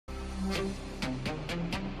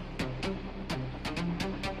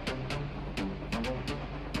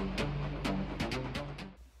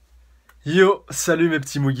Yo, salut mes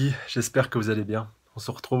petits Mugi, j'espère que vous allez bien. On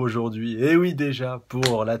se retrouve aujourd'hui, et oui déjà,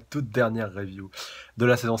 pour la toute dernière review de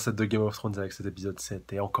la saison 7 de Game of Thrones avec cet épisode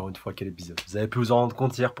 7. Et encore une fois, quel épisode. Vous avez pu vous en rendre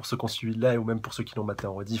compte hier pour ceux qui ont suivi le live, ou même pour ceux qui l'ont maté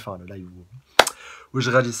en rediff, enfin le live où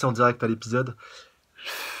je réagissais en direct à l'épisode.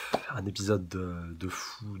 Un épisode de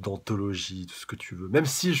fou, d'anthologie, tout ce que tu veux. Même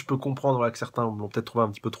si je peux comprendre voilà, que certains l'ont peut-être trouvé un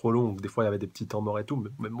petit peu trop long, ou que des fois il y avait des petits temps morts et tout, mais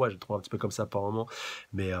même moi j'ai trouvé un petit peu comme ça par moment.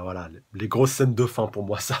 Mais voilà, les grosses scènes de fin pour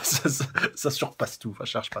moi, ça surpasse tout. Enfin,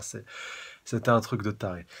 je cherche pas, c'était un truc de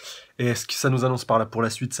taré. Et ce que ça nous annonce par là pour la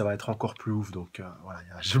suite, ça va être encore plus ouf. Donc voilà,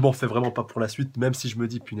 je m'en fais vraiment pas pour la suite, même si je me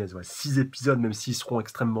dis, punaise, ouais, 6 épisodes, même s'ils seront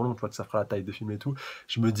extrêmement longs, tu vois que ça fera la taille de film et tout,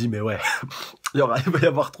 je me dis, mais ouais, il va y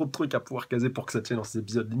avoir trop de trucs à pouvoir caser pour que ça tienne dans ces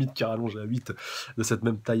épisodes, limite qui rallonge à 8 de cette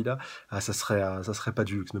même taille-là. Ah, ça serait pas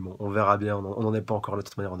du luxe, mais bon, on verra bien, on n'en est pas encore là de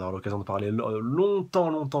toute manière, on aura l'occasion de parler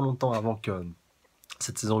longtemps avant que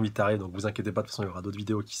cette saison 8 arrive, donc vous inquiétez pas, de toute façon il y aura d'autres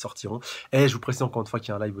vidéos qui sortiront. Et je vous précise encore une fois qu'il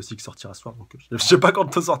y a un live aussi qui sortira ce soir, donc je sais pas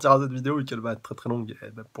quand sortira cette vidéo et qu'elle va être très très longue, et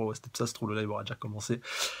ben, pour cet épisode, ça se trouve le live aura déjà commencé.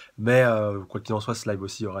 Mais quoi qu'il en soit, ce live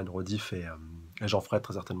aussi aura une rediff et j'en ferai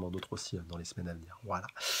très certainement d'autres aussi dans les semaines à venir. Voilà.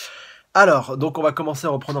 Alors, donc on va commencer à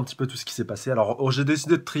reprendre un petit peu tout ce qui s'est passé. Alors, j'ai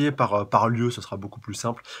décidé de trier par lieu, ce sera beaucoup plus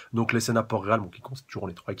simple. Donc, les scènes à Port-Réal, bon, qui constitueront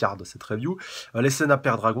les 3 quarts de cette review. Les scènes à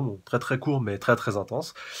Père-Dragon, donc très très court, mais très très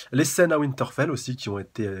intense. Les scènes à Winterfell aussi, qui ont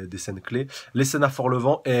été des scènes clés. Les scènes à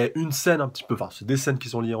Fort-Levant, et une scène un petit peu, enfin, c'est des scènes qui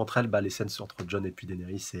sont liées entre elles, bah, les scènes entre Jon et puis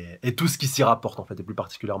Daenerys, et tout ce qui s'y rapporte, en fait, et plus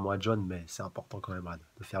particulièrement à Jon, mais c'est important quand même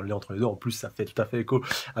de faire le lien entre les deux. En plus, ça fait tout à fait écho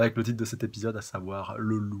avec le titre de cet épisode, à savoir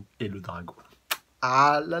le loup et le dragon.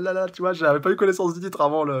 Ah là là là, tu vois, j'avais pas eu connaissance du titre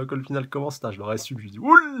avant que le final commence. Putain, je l'aurais su, je lui dis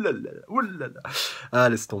oulala, oulala. Ah,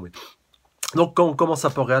 laisse tomber. Donc quand on commence à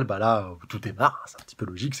Port-Réal, bah là, tout démarre, c'est un petit peu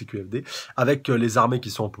logique, c'est QFD, avec les armées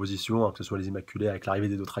qui sont en position, hein, que ce soit les Immaculés, avec l'arrivée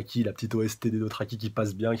des Dothraki, la petite OST des Dothraki qui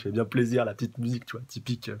passe bien, qui fait bien plaisir, la petite musique, tu vois,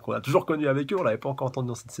 typique, qu'on a toujours connue avec eux, on l'avait pas encore entendu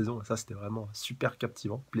dans cette saison, et ça c'était vraiment super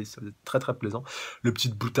captivant, très très plaisant. Le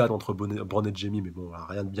petite boutade entre Bronn et Jaime, mais bon,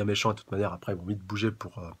 rien de bien méchant, de toute manière, après ils vont vite bouger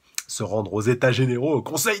pour se rendre aux états généraux, au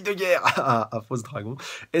conseil de guerre à Fausse Dragon,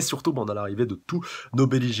 et surtout, bon, on a l'arrivée de tous nos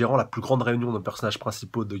belligérants, la plus grande réunion de personnages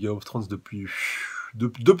principaux de Game of Thrones depuis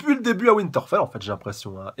le début à Winterfell, en fait, j'ai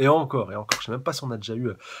l'impression. Hein. Et encore. Je sais même pas si on a déjà eu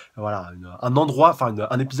voilà, un endroit, enfin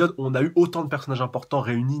un épisode où on a eu autant de personnages importants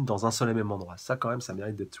réunis dans un seul et même endroit. Ça, quand même, ça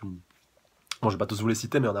mérite d'être souligné. Bon, je vais pas tous vous les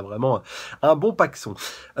citer, mais on a vraiment un bon paxon.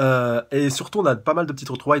 Et surtout, on a pas mal de petites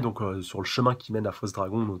retrouvailles donc sur le chemin qui mène à Fausse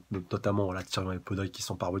Dragon, notamment voilà, Tyrion et Podrick qui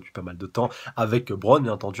sont pas revus depuis pas mal de temps, avec Bronn,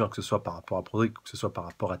 bien entendu, hein, que ce soit par rapport à Podrick, que ce soit par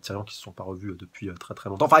rapport à Tyrion, qui se sont pas revus depuis très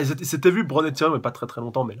très longtemps. Enfin, ils s'étaient vus, Bronn et Tyrion, mais pas très très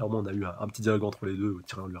longtemps, mais là au moins on a eu un petit dialogue entre les deux, où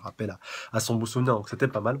Tyrion lui rappelle à son beau souvenir, donc c'était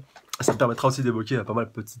pas mal. Ça me permettra aussi d'évoquer pas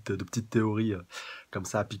mal de petites théories comme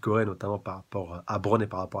ça à picorer, notamment par rapport à Bronn et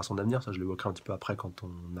par rapport à son avenir. Ça, je l'évoquerai un petit peu après quand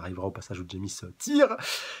on arrivera au passage où Jaime tire.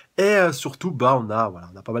 Et surtout, bah, on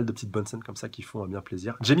a pas mal de petites bonnes scènes comme ça qui font bien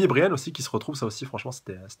plaisir. Jaime et Brienne aussi qui se retrouvent, ça aussi, franchement,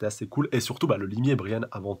 c'était assez cool. Et surtout, bah, le limier et Brienne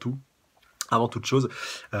avant toute chose,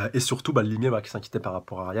 et surtout le limier qui s'inquiétait par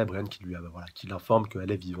rapport à Arya, Brienne qui lui voilà, qui l'informe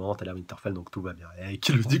qu'elle est vivante, elle est à Winterfell, donc tout va bien, et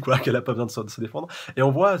qui lui dit qu'elle a pas besoin de se défendre. Et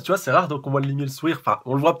on voit, tu vois, c'est rare donc on voit le limier le sourire, enfin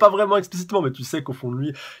on le voit pas vraiment explicitement, mais tu sais qu'au fond de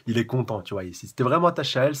lui il est content, tu vois. Et si c'était vraiment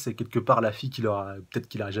attaché à elle, c'est quelque part la fille qu'il aura peut-être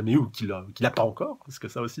qu'il a jamais eu ou qu'il a pas encore, parce que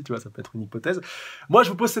ça aussi, tu vois, ça peut être une hypothèse. Moi je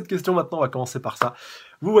vous pose cette question maintenant, on va commencer par ça.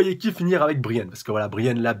 Vous voyez qui finir avec Brienne? Parce que voilà,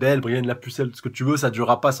 Brienne la belle, Brienne la pucelle, tout ce que tu veux, ça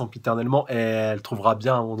durera pas sempiternellement et elle trouvera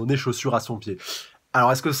bien à un moment donné chaussure à son pied.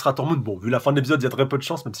 Alors, est-ce que ce sera Tormund? Bon, vu la fin de l'épisode, il y a très peu de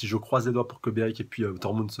chance, même si je croise les doigts pour que Beric et puis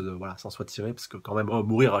Tormund voilà, s'en soient tirés, parce que quand même,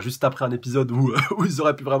 mourir juste après un épisode où, où ils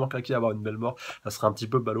auraient pu vraiment claquer, avoir une belle mort, ça serait un petit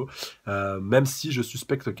peu ballot. Même si je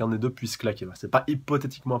suspecte qu'un des deux puisse claquer. C'est pas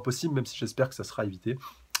hypothétiquement impossible, même si j'espère que ça sera évité.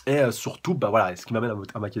 Et surtout, bah voilà, ce qui m'amène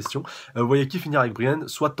à ma question. Vous voyez qui finir avec Brienne?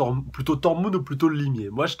 Soit plutôt Tormund ou plutôt le limier?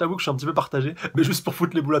 Moi, je t'avoue que je suis un petit peu partagé, mais juste pour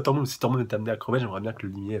foutre les boules à Tormund, si Tormund est amené à crever, j'aimerais bien que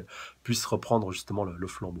le limier puisse reprendre justement le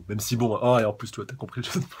flambeau. Même si bon, oh, et en plus, tu vois, t'as compris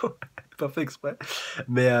le jeu de mots, pas fait exprès.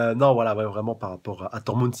 Mais non, voilà, ouais, vraiment par rapport à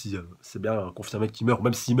Tormund, si c'est bien confirmé qu'il meurt, ou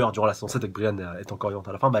même s'il meurt durant la saison 7 et que Brienne est encore vivante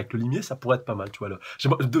à la fin, bah avec le limier, ça pourrait être pas mal, tu vois. Tu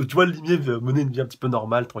vois, le limier mener une vie un petit peu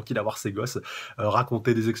normale, tranquille, avoir ses gosses,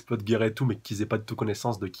 raconter des exploits de guerre et tout, mais qu'ils aient pas de tout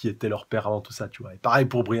connaissance de qui était leur père avant tout ça, tu vois. Et pareil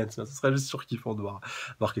pour Brienne, ce serait juste surkiffant de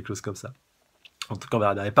voir quelque chose comme ça. En tout cas, on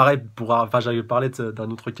verra bien. Et pareil, enfin, j'avais parlé d'un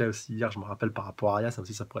autre cas aussi hier, je me rappelle par rapport à Arya, ça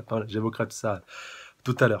aussi, ça pourrait être pas mal. J'évoquerai tout ça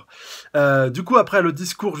tout à l'heure. Du coup, après le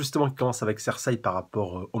discours justement qui commence avec Cersei par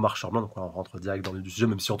rapport au marcheur blanc, donc on rentre direct dans le sujet,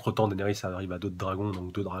 même si entre-temps Daenerys arrive à d'autres dragons,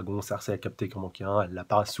 donc 2 dragons, Cersei a capté qu'il en manquait un, elle l'a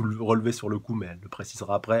pas relevé sur le coup, mais elle le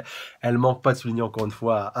précisera après. Elle manque pas de souligner encore une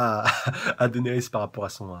fois à Daenerys par rapport à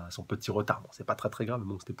son petit retard. Bon, c'est pas très très grave, mais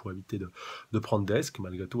bon, c'était pour éviter de prendre des risques,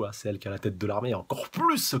 malgré tout, c'est elle qui a la tête de l'armée, encore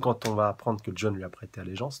plus quand on va apprendre que Jon lui a prêté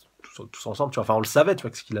allégeance, tous ensemble, tu vois, enfin on le savait, tu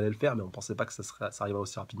vois, qu'il allait le faire, mais on pensait pas que ça arriverait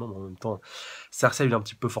aussi rapidement, mais en même temps, Cersei, il a un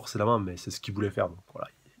petit peu forcé la main, mais c'est ce qu'il voulait faire. Donc voilà,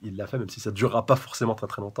 il l'a fait, même si ça ne durera pas forcément très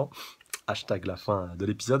très longtemps. Hashtag la fin de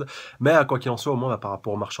l'épisode. Mais quoi qu'il en soit, au moins, par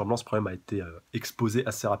rapport au marchand blanc, ce problème a été exposé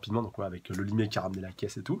assez rapidement. Donc, avec le limier qui a ramené la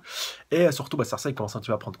caisse et tout. Et surtout, Cersei commence un petit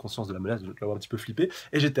peu à prendre conscience de la menace, de l'avoir un petit peu flippé.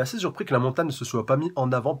 Et j'étais assez surpris que la montagne ne se soit pas mis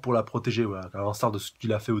en avant pour la protéger. Voilà, à l'instar de ce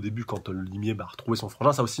qu'il a fait au début quand le limier a retrouvé son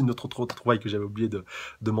frangin. Ça aussi, une autre trouvaille que j'avais oublié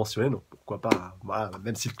de mentionner. Donc, pourquoi pas, voilà,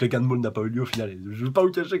 même si le Clegane Mall n'a pas eu lieu au final. Je ne vais pas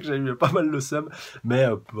vous cacher que j'ai eu pas mal le seum. Mais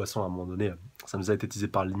de toute façon, à un moment donné, ça nous a été teasé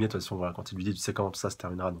par le limier. De toute façon, voilà, quand il lui dit, tu sais comment ça se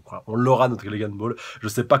terminera. Donc, voilà, on l'aura, notre Clegane Ball. Je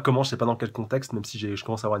sais pas comment, je sais pas dans quel contexte, même si je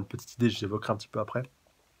commence à avoir une petite idée, j'évoquerai un petit peu après.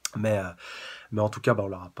 Mais en tout cas, on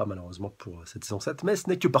l'aura pas malheureusement pour cette saison 7. Mais ce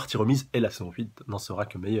n'est que partie remise, et la saison 8 n'en sera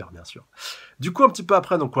que meilleure, bien sûr. Du coup, un petit peu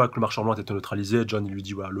après, donc voilà, que le marchand blanc était neutralisé, Jon il lui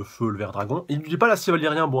dit voilà, le feu, le ver dragon. Il lui dit pas l'acier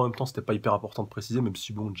valyrien, bon en même temps c'était pas hyper important de préciser, même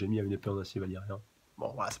si bon, Jaime a une épée en acier valyrien.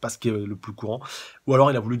 Bon, voilà, c'est pas ce qui est le plus courant. Ou alors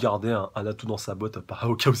il a voulu garder un atout dans sa botte,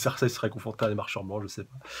 au cas où Cersei serait confrontée à des marchands blancs, je sais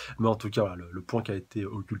pas. Mais en tout cas, voilà, le point qui a été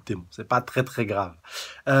occulté, bon, c'est pas très très grave.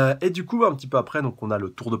 Et du coup, un petit peu après, donc on a le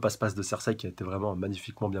tour de passe-passe de Cersei qui a été vraiment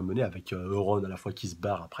magnifiquement bien mené, avec Euron à la fois qui se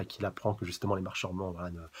barre après qu'il apprend que justement les marchands blancs voilà,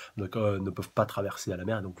 ne peuvent pas traverser à la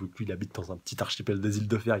mer. Et donc vu qu'il habite dans un petit archipel des îles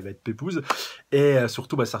de fer, il va être pépouze. Et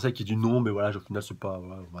surtout, Cersei qui dit non, mais voilà, au final, c'est pas.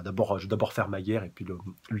 Voilà, je vais d'abord faire ma guerre. Et puis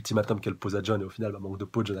l'ultimatum qu'elle pose à Jon, et au final, manque de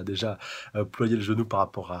peau, Jon a déjà ployé le genou par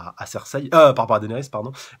rapport à Cersei, par rapport à Daenerys,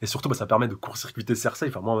 pardon. Et surtout, ça permet de court-circuiter Cersei.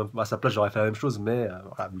 Enfin, moi, à sa place, j'aurais fait la même chose, mais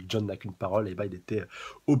voilà, vu que Jon n'a qu'une parole, et il était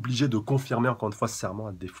obligé de confirmer encore une fois ce serment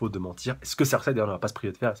à défaut de mentir. Ce que Cersei, d'ailleurs, ne va pas se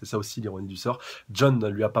priver de faire, c'est ça aussi l'ironie du sort. Jon ne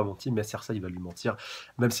lui a pas menti, mais Cersei, il va lui mentir.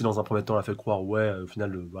 Même si dans un premier temps, elle a fait croire, ouais, au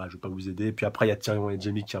final, voilà, je vais pas vous aider. Et puis après, il y a Tyrion et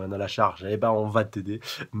Jaime qui reviennent à la charge. Et on va t'aider.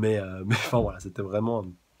 Mais enfin, voilà, c'était vraiment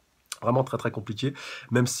très très compliqué,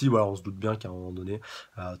 même si voilà, on se doute bien qu'à un moment donné,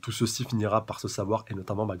 tout ceci finira par se savoir, et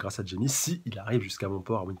notamment grâce à Jaime, si il arrive jusqu'à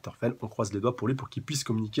Montport à Winterfell, on croise les doigts pour lui, pour qu'il puisse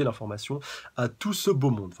communiquer l'information à tout ce beau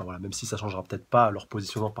monde. Enfin voilà, même si ça changera peut-être pas leur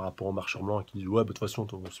positionnement par rapport aux marcheurs blancs, qui disent ouais, de toute façon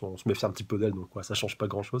on se méfie un petit peu d'elle, donc ouais, ça change pas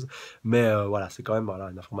grand chose, mais voilà, c'est quand même voilà,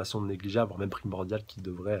 une information négligeable, voire même primordiale, qui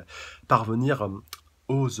devrait parvenir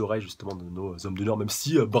aux oreilles justement de nos hommes du Nord, même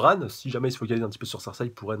si Bran, si jamais il se focalise un petit peu sur Cersei,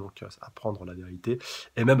 il pourrait donc apprendre la vérité,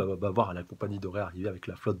 et même voir la compagnie dorée arriver avec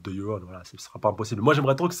la flotte de Euron, voilà, ce sera pas impossible. Moi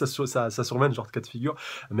j'aimerais trop que ça survienne, genre de cas de figure,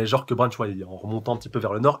 mais genre que Bran, tu vois, en remontant un petit peu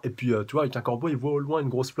vers le nord, et puis tu vois, avec un corbeau, il voit au loin une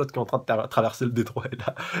grosse flotte qui est en train de traverser le détroit,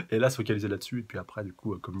 et là se focaliser là-dessus, et puis après du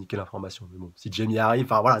coup communiquer l'information. Mais bon, si Jaime arrive,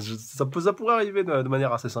 enfin voilà, ça pourrait arriver de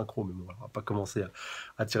manière assez synchro, mais bon, voilà, on va pas commencer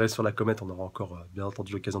à tirer sur la comète, on aura encore bien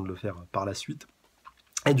entendu l'occasion de le faire par la suite.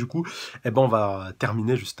 Et du coup, on va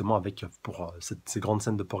terminer justement avec, pour ces grandes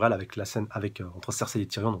scènes de Porel, avec la scène entre Cersei et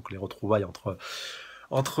Tyrion, donc les retrouvailles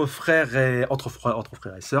entre frères et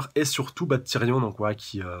sœurs, et surtout Tyrion, donc voilà,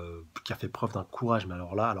 qui a fait preuve d'un courage, mais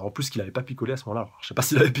alors en plus qu'il n'avait pas picolé à ce moment-là. Alors, je sais pas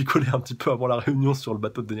s'il avait picolé un petit peu avant la réunion sur le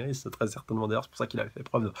bateau de Daenerys, très certainement d'ailleurs, c'est pour ça qu'il avait fait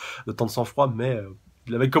preuve de tant de sang-froid, mais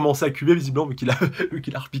il avait commencé à cuver visiblement, vu qu'il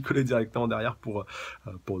a repicolé directement derrière pour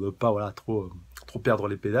ne pas voilà trop perdre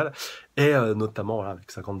les pédales, et notamment voilà,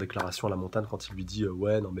 avec sa grande déclaration à la montagne quand il lui dit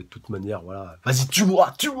ouais non mais de toute manière voilà, vas-y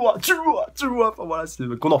tue-moi, enfin voilà, c'est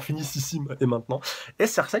qu'on en finisse ici et maintenant. Et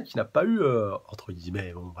Cersei qui n'a pas eu entre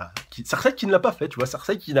guillemets, bon, voilà, Cersei qui ne l'a pas fait, tu vois,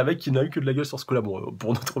 Cersei qui n'a eu que de la gueule sur ce coup-là. Bon,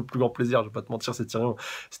 pour notre plus grand plaisir, je vais pas te mentir, c'est Tyrion,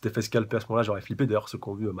 c'était fait scalper à ce moment-là, j'aurais flippé. D'ailleurs, ceux qui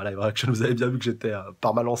ont vu ma live reaction, vous avez bien vu que j'étais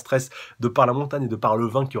par mal en stress de par la montagne et de par le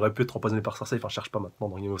vin qui aurait pu être empoisonné par Cersei. Enfin, cherche pas maintenant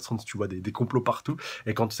dans Game of Thrones, tu vois des complots partout,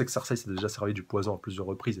 et quand tu sais que Cersei s'est déjà servi du poison à plusieurs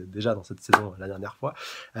reprises, déjà dans cette saison la dernière fois,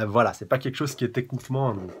 voilà, c'est pas quelque chose qui est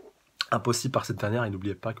techniquement impossible par cette dernière, et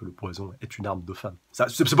n'oubliez pas que le poison est une arme de femme.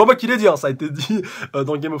 C'est pas moi qui l'ai dit, hein, ça a été dit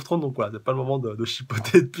dans Game of Thrones, donc voilà, c'est pas le moment de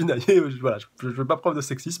chipoter et de pinailler, voilà, je veux pas preuve de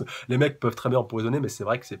sexisme, les mecs peuvent très bien empoisonner, mais c'est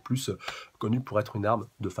vrai que c'est plus connu pour être une arme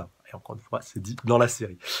de femme, et encore une fois, c'est dit dans la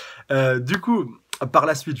série. Du coup, Par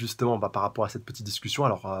la suite, justement, par rapport à cette petite discussion,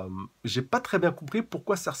 alors, j'ai pas très bien compris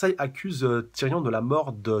pourquoi Cersei accuse Tyrion de la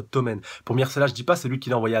mort de Tommen. Pour me dire cela, je dis pas c'est lui qui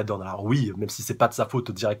l'a envoyé à Dorne. Alors oui, même si c'est pas de sa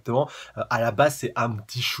faute directement, à la base c'est un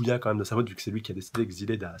petit chouïa quand même de sa faute vu que c'est lui qui a décidé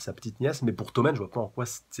d'exiler sa petite nièce. Mais pour Tommen, je vois pas en quoi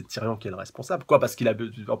c'est Tyrion qui est le responsable. Quoi, parce qu'il a,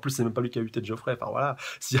 en plus c'est même pas lui qui a buté Geoffrey. Enfin voilà,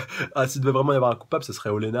 si s'il devait vraiment y avoir un coupable, ce serait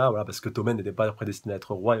Olenna. Voilà, parce que Tommen n'était pas prédestiné à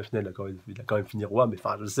être roi et au final il a quand même fini roi. Mais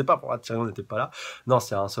enfin, je sais pas pourquoi Tyrion n'était pas là. Non,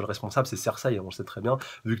 c'est un seul responsable, c'est Cersei. On le sait très bien,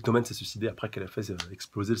 vu que Tommen s'est suicidé après qu'elle a fait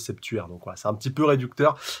exploser le septuaire. Donc voilà, c'est un petit peu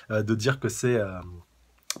réducteur de dire que c'est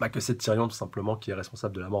Tyrion tout simplement qui est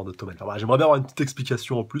responsable de la mort de Tommen. Enfin, voilà, j'aimerais bien avoir une petite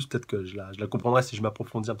explication en plus, peut-être que je la comprendrai si je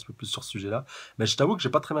m'approfondis un petit peu plus sur ce sujet-là, mais je t'avoue que j'ai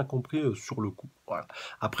pas très bien compris sur le coup. Voilà.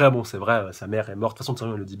 Après, bon, c'est vrai, sa mère est morte. De toute façon,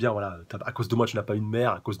 Tyrion le dit bien, voilà, à cause de moi tu n'as pas une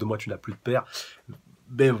mère, à cause de moi tu n'as plus de père.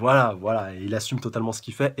 Mais voilà, et il assume totalement ce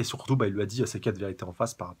qu'il fait, et surtout, il lui a dit ses quatre vérités en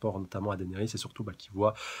face par rapport notamment à Daenerys, et surtout qu'il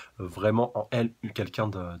voit vraiment en elle quelqu'un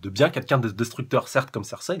de bien, quelqu'un de destructeur, certes comme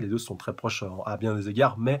Cersei, les deux sont très proches à bien des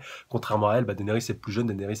égards, mais contrairement à elle, Daenerys est plus jeune,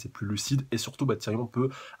 Daenerys est plus lucide, et surtout Tyrion peut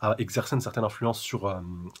exercer une certaine influence sur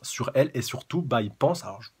elle, et surtout, il pense,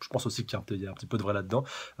 alors je pense aussi qu'il y a un petit peu de vrai là-dedans,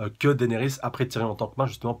 que Daenerys a pris Tyrion en tant que main,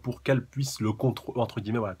 justement pour qu'elle puisse le entre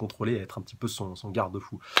guillemets, contrôler et être un petit peu son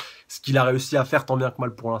garde-fou. Ce qu'il a réussi à faire tant bien que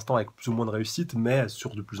mal pour l'instant avec plus ou moins de réussite, mais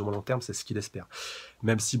sur de plus ou moins long terme, c'est ce qu'il espère.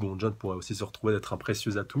 Même si, John pourrait aussi se retrouver d'être un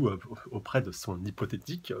précieux atout auprès de son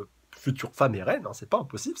hypothétique future femme et reine, hein, c'est pas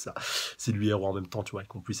impossible ça. Si lui est roi en même temps, tu vois, et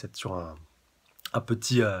qu'on puisse être sur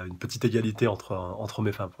une petite égalité entre hommes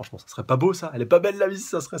et femmes. Franchement, ça serait pas beau ça. Elle est pas belle la vie si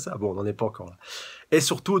ça serait ça. Bon, on n'en est pas encore là. Et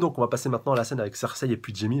surtout, donc, on va passer maintenant à la scène avec Cersei et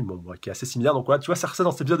puis Jaime, qui est assez similaire. Donc voilà, tu vois, Cersei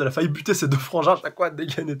dans cet épisode, elle a failli buter ses deux frangins, chaque fois, elle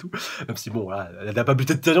dégaine et tout. Même si, voilà, elle n'a pas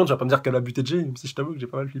buté de Tyrion, tu vas pas me dire qu'elle a buté de Jaime, même si je t'avoue que j'ai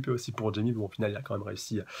pas mal flippé aussi pour Jaime. Bon, au final, il a quand même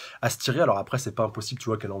réussi à se tirer. Alors après, c'est pas impossible, tu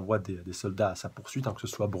vois, qu'elle envoie des soldats à sa poursuite, hein, que ce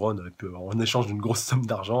soit Bronn, en échange d'une grosse somme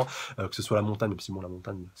d'argent, que ce soit la montagne, même si la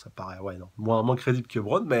montagne, ça paraît, non, moins crédible que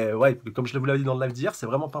Bronn, mais ouais, comme je vous l'avais dit dans le live d'hier, c'est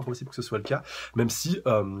vraiment pas impossible que ce soit le cas, même si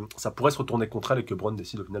ça pourrait se retourner contre elle et que Bronn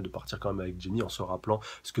décide au final de partir quand même avec Jaime en se rappelant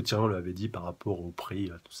ce que Tyrion lui avait dit par rapport au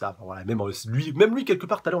prix, tout ça. Enfin, voilà, même lui quelque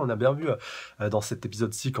part tout à l'heure on a bien vu dans cet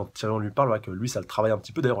épisode-ci quand Tyrion lui parle que lui ça le travaille un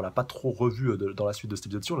petit peu. D'ailleurs on l'a pas trop revu dans la suite de cet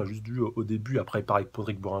épisode-ci, on l'a juste vu au début. Après pareil pour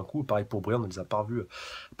Podrick boire un coup, pareil pour Brian, on les a pas revus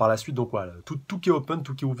par la suite. Donc voilà, tout qui est open,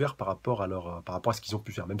 tout qui est ouvert par rapport à ce qu'ils ont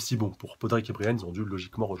pu faire, même si pour Podrick et Brian ils ont dû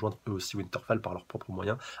logiquement rejoindre eux aussi Winterfell par leurs propres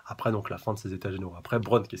moyens après donc la fin de ces états généraux. Après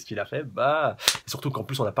Bronn, qu'est-ce qu'il a fait? Et surtout qu'en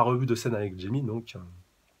plus on n'a pas revu de scène avec Jaime, donc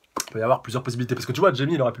il peut y avoir plusieurs possibilités. Parce que tu vois, Jaime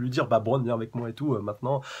il aurait pu lui dire Bronn viens avec moi et tout,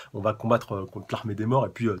 maintenant on va combattre contre l'armée des morts, et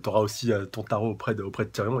puis t'auras aussi ton tarot auprès de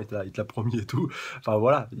Tyrion, il te l'a promis et tout. Enfin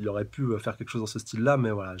voilà, il aurait pu faire quelque chose dans ce style là,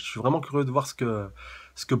 mais voilà, je suis vraiment curieux de voir ce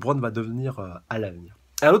que Bronn va devenir à l'avenir.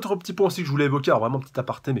 Et un autre petit point aussi que je voulais évoquer, alors vraiment petit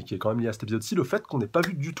aparté, mais qui est quand même lié à cet épisode-ci, le fait qu'on n'ait pas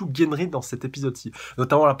vu du tout Gendry dans cet épisode-ci.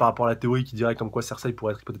 Notamment là par rapport à la théorie qui dirait comme quoi Cersei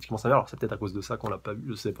pourrait être hypothétiquement sa mère. Alors c'est peut-être à cause de ça qu'on l'a pas vu,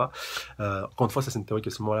 je sais pas. Encore une fois, ça c'est une théorie qui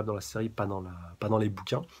est seulement valable dans la série, pas dans les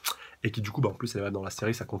bouquins. Et qui du coup, en plus, elle est dans la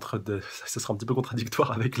série, ça sera un petit peu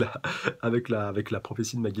contradictoire avec la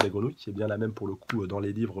prophétie de Magi la grenouille, qui est bien la même pour le coup dans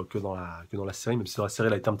les livres que dans la série, même si dans la série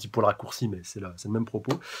elle a été un petit peu raccourcie, mais c'est le même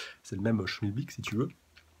propos, c'est le même schmilblick si tu veux.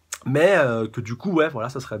 Mais que du coup, voilà,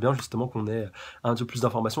 ça serait bien justement qu'on ait un peu plus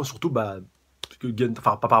d'informations, surtout pas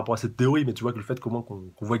par rapport à cette théorie, mais tu vois que le fait qu'on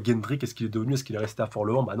voit Gendry, qu'est-ce qu'il est devenu, est-ce qu'il est resté à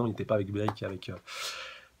Fort-le-Vent? Non, il n'était pas avec Beric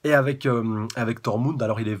et avec Tormund.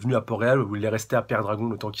 Alors il est venu à Port-Réal où il est resté à Père-Dragon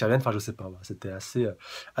le temps qu'il revienne. Enfin je sais pas, c'était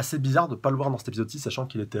assez bizarre de pas le voir dans cet épisode-ci, sachant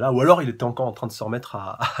qu'il était là, ou alors il était encore en train de se remettre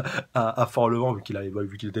à Fort-le-Vent vu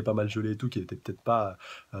qu'il était pas mal gelé et tout, qu'il était peut-être pas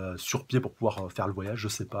sur pied pour pouvoir faire le voyage, je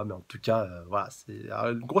sais pas, mais en tout cas voilà, c'est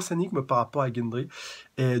une grosse énigme par rapport à Gendry,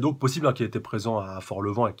 et donc possible qu'il était présent à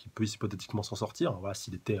Fort-le-Vent et qu'il puisse hypothétiquement s'en sortir. Voilà,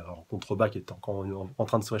 s'il était en contrebas, qui était encore en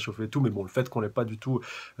train de se réchauffer et tout, mais bon, le fait qu'on l'ait pas du tout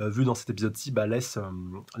vu dans cet épisode-ci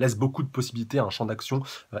laisse beaucoup de possibilités, un champ d'action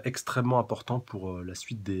extrêmement important pour la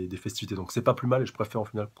suite des festivités. Donc c'est pas plus mal, et je préfère en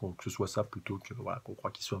final que ce soit ça plutôt que qu'on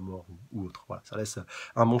croit qu'il soit mort ou autre. Voilà, ça laisse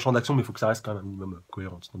un bon champ d'action, mais il faut que ça reste quand même un minimum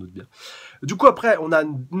cohérent, tu t'en doutes bien. Du coup après on a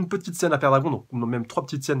une petite scène à Père-Dragon, donc même 3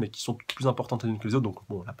 petites scènes, mais qui sont plus importantes les unes que les autres. Donc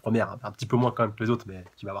bon, la première un petit peu moins quand même que les autres, mais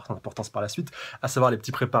qui va avoir son importance par la suite, à savoir les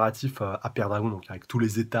petits préparatifs à Père-Dragon, donc avec tous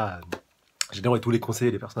les états généraux et tous les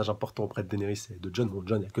conseillers, les personnages importants auprès de Daenerys et de Jon. Bon,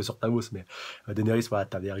 Jon, il n'y a que sur Davos, mais Daenerys, voilà,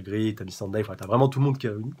 t'as Vergris, t'as Missandei, voilà, t'as vraiment tout le monde qui est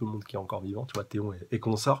réuni, tout le monde qui est encore vivant, tu vois, Théon et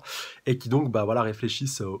consorts, et qui donc, bah voilà,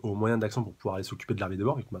 réfléchissent aux moyens d'action pour pouvoir aller s'occuper de l'armée de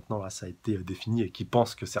mort, et que maintenant, là, ça a été défini, et qui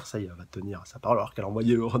pensent que Cersei va tenir sa parole, alors qu'elle a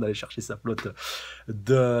envoyé Euron aller chercher sa flotte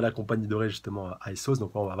de la compagnie dorée, justement, à Essos.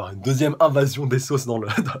 Donc, là, on va avoir une deuxième invasion d'Essos dans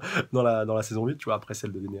la saison 8, tu vois, après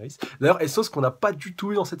celle de Daenerys. D'ailleurs, Essos qu'on n'a pas du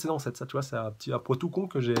tout eu dans cette saison 7, ça, tu vois, c'est un petit point tout con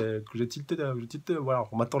que j'ai tilté, voilà,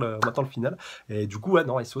 on m'attend le final. Et du coup, ouais,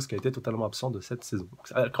 non, Essos qui a été totalement absent de cette saison. Donc,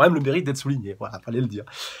 ça a quand même le mérite d'être souligné, voilà, fallait le dire.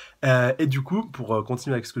 Et du coup, pour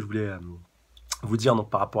continuer avec ce que je voulais vous dire donc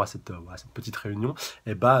par rapport à voilà, cette petite réunion,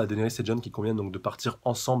 et bah Daenerys et Jon qui conviennent donc de partir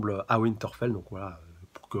ensemble à Winterfell, donc voilà,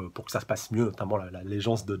 pour que ça se passe mieux, notamment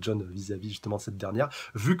l'allégeance de Jon vis-à-=-vis justement de cette dernière,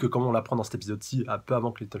 vu que comme on l'apprend dans cet épisode-ci, un peu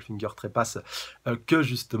avant que Littlefinger trépasse, que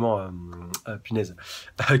justement, punaise,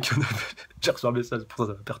 j'ai reçu un message, pour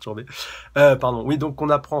ça m'a perturbé, pardon, oui, donc on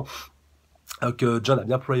apprend que Jon a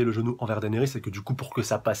bien ployé le genou envers Daenerys et que du coup pour que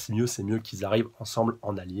ça passe mieux, c'est mieux qu'ils arrivent ensemble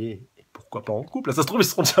en alliés et pourquoi pas en couple. Ça se trouve ils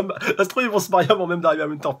seront déjà ça se trouve ils vont se marier avant même d'arriver à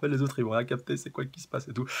Winterfell, les autres ils vont rien capter, c'est quoi qui se passe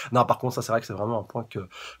et tout. Non, par contre ça c'est vrai que c'est vraiment un point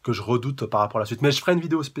que je redoute par rapport à la suite. Mais je ferai une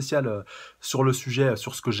vidéo spéciale sur le sujet,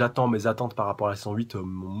 sur ce que j'attends, mes attentes par rapport à la saison 8,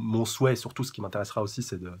 mon souhait et surtout ce qui m'intéressera aussi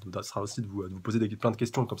sera aussi de vous poser plein de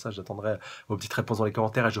questions, comme ça j'attendrai vos petites réponses dans les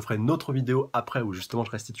commentaires et je ferai une autre vidéo après où justement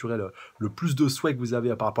je restituerai le plus de souhaits que vous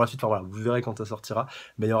avez par rapport à la suite. Enfin voilà, vous verrez quand ça sortira,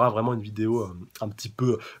 mais il y aura vraiment une vidéo un petit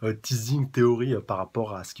peu teasing, théorie par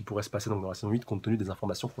rapport à ce qui pourrait se passer donc dans la saison 8 compte tenu des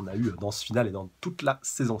informations qu'on a eues dans ce final et dans toute la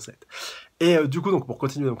saison 7. Et du coup donc pour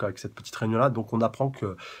continuer donc avec cette petite réunion là, donc on apprend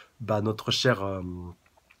que bah, notre cher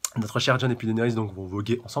Jon et puis Daenerys donc, vont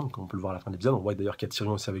voguer ensemble, comme on peut le voir à la fin de l'épisode. On voit d'ailleurs qu'il y a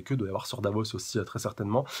Tyrion aussi avec eux, il doit y avoir Sir Davos aussi très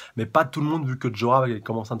certainement. Mais pas tout le monde, vu que Jorah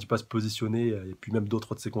commence un petit peu à se positionner, et puis même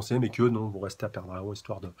d'autres de ses conseillers, mais qu'eux non, vont rester à Perdre,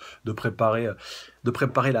 histoire de préparer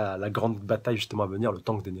la grande bataille justement à venir, le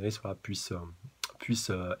temps que Daenerys voilà, puisse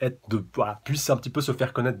un petit peu se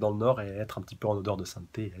faire connaître dans le Nord et être un petit peu en odeur de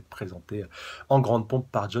sainteté et être présenté en grande pompe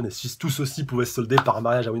par Jon. Et si tout ceci pouvait se solder par un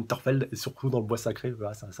mariage à Winterfell et surtout dans le bois sacré,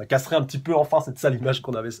 voilà, ça casserait un petit peu enfin cette sale image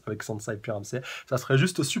qu'on avait avec Sansa et puis Ramsay. Ça serait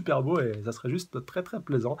juste super beau et ça serait juste très très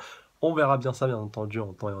plaisant. On verra bien ça, bien entendu,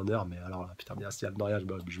 en temps et en heure. Mais alors là, putain, bien, s'il y a le mariage,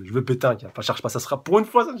 bah, je vais péter un câble. Enfin, cherche pas, ça sera pour une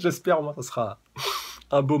fois, j'espère, moi, ça sera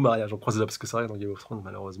un beau mariage. On croise déjà, parce que c'est vrai que dans Game of Thrones,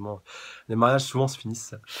 malheureusement, les mariages souvent se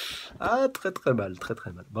finissent très très mal, très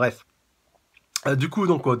très mal. Bref. Du coup,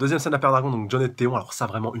 donc, deuxième scène à Père Dragon, donc Jon et Théon. Alors, ça,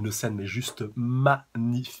 vraiment, une scène, mais juste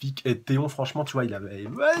magnifique. Et Théon, franchement, tu vois,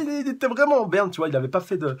 il était vraiment en berne, tu vois. Il n'avait pas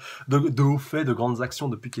fait de hauts faits, de grandes actions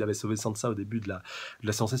depuis qu'il avait sauvé Sansa au début de la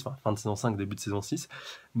saison 6, enfin, fin de saison 5, début de saison 6.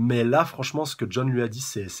 Mais là, franchement, ce que Jon lui a dit,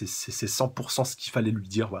 c'est 100% ce qu'il fallait lui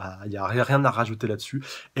dire. Voilà, il n'y a rien à rajouter là-dessus.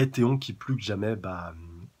 Et Théon, qui plus que jamais, bah,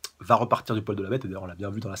 va repartir du poil de la bête, et d'ailleurs on l'a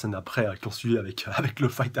bien vu dans la scène d'après qu'on suivait avec le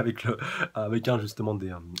fight avec un justement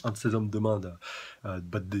un de ses hommes de main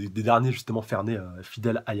des derniers justement Fernet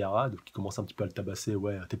fidèle à Yara, donc qui commence un petit peu à le tabasser.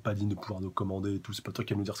 Ouais, t'es pas digne de pouvoir nous commander et tout, c'est pas toi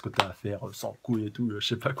qui vas nous dire ce que t'as à faire, sans couilles et tout, je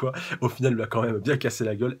sais pas quoi. Au final il lui a quand même bien cassé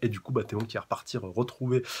la gueule, et du coup Théon qui va repartir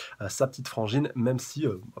retrouver sa petite frangine, même si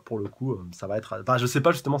pour le coup ça va être, enfin je sais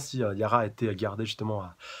pas justement si Yara a été gardée justement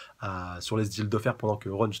sur les îles d'Ofer pendant que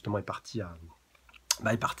Ron justement est parti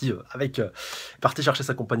est parti chercher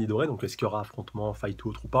sa compagnie dorée. Donc est-ce qu'il y aura affrontement, fight ou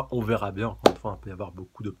autre ou pas, on verra bien. Encore une fois, il peut y avoir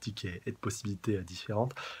beaucoup d'optiques et de possibilités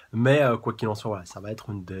différentes, mais quoi qu'il en soit, voilà, ça va être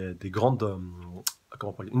une des grandes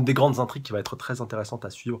intrigues qui va être très intéressante à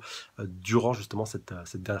suivre durant justement cette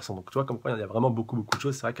dernière saison. Donc tu vois, comme quoi il y a vraiment beaucoup de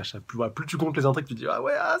choses. C'est vrai qu'à chaque plus tu comptes les intrigues, tu te dis ah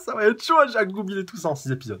ouais, ça va être chaud, j'ai goupillé tout ça en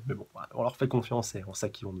 6 épisodes. Mais bon, voilà, on leur fait confiance et on sait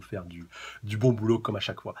qu'ils vont nous faire du bon boulot comme à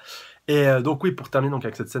chaque fois. Et donc oui, pour terminer donc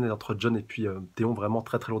avec cette scène entre Jon et puis Théon, vraiment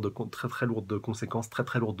très lourde de conséquences,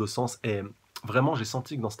 très lourde de sens. Et vraiment, j'ai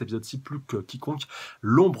senti que dans cet épisode-ci, plus que quiconque,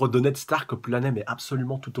 l'ombre de Ned Stark planait mais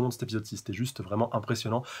absolument tout au long de cet épisode-ci. C'était juste vraiment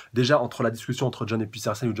impressionnant. Déjà, entre la discussion entre Jon et puis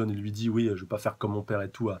Cersei, où Jon lui dit oui, je vais pas faire comme mon père et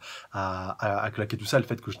tout, à claquer tout ça, le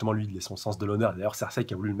fait que justement lui, il ait son sens de l'honneur. D'ailleurs, Cersei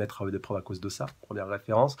qui a voulu le mettre à des preuves à cause de ça. Première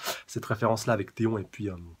référence. Cette référence-là avec Théon et puis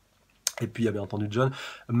il y a bien entendu Jon,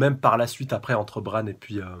 même par la suite après entre Bran et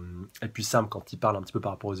puis Sam, quand il parle un petit peu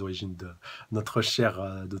par rapport aux origines de notre cher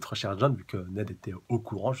Jon, vu que Ned était au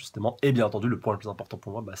courant justement. Et bien entendu le point le plus important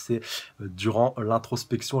pour moi, c'est durant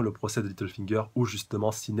l'introspection et le procès de Littlefinger, où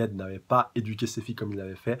justement si Ned n'avait pas éduqué ses filles comme il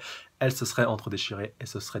l'avait fait, elles se seraient entre-déchirées et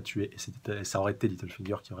se seraient tuées, et ça aurait été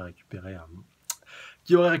Littlefinger qui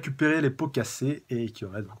aurait récupéré les pots cassés et qui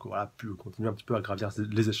aurait donc voilà pu continuer un petit peu à gravir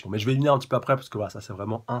les échelons. Mais je vais y venir un petit peu après, parce que voilà, ça c'est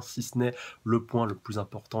vraiment si ce n'est le point le plus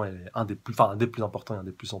important et un des plus importants et un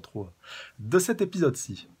des plus centraux de cet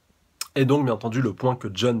épisode-ci. Et donc, bien entendu, le point que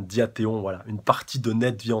John dit à Théon, voilà, une partie de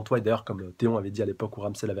Ned vit en toi. Et d'ailleurs, comme Théon avait dit à l'époque où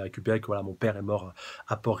Ramsay l'avait récupéré, que voilà, mon père est mort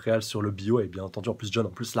à Port-Réal sur le bio. Et bien entendu, en plus, John, en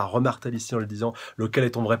plus, la remartèle ici en lui disant, lequel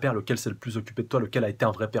est ton vrai père, lequel s'est le plus occupé de toi, lequel a été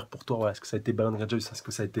un vrai père pour toi. Voilà, est-ce que ça a été Balon Greyjoy, est-ce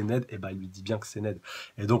que ça a été Ned? Et ben, il lui dit bien que c'est Ned.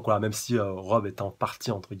 Et donc, voilà, même si Robb est en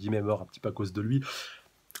partie, entre guillemets, mort un petit peu à cause de lui,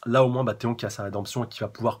 là au moins bah, Théon qui a sa rédemption et qui va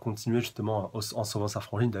pouvoir continuer justement en sauvant sa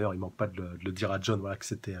frangine. D'ailleurs il manque pas de le dire à John, voilà,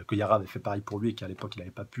 que Yara avait fait pareil pour lui et qu'à l'époque il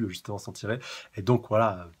n'avait pas pu justement s'en tirer. Et donc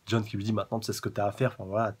voilà, John qui lui dit maintenant tu sais ce que tu as à faire, enfin,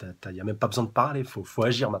 voilà, il n'y a même pas besoin de parler, faut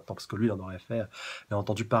agir maintenant parce que lui il en aurait fait bien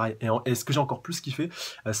entendu pareil. Et ce que j'ai encore plus kiffé,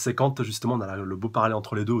 c'est quand justement on a le beau parler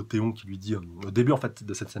entre les deux, au Théon qui lui dit au début en fait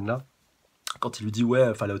de cette scène là, quand il lui dit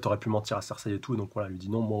ouais, t'aurais pu mentir à Cersei et tout, et donc voilà, il lui dit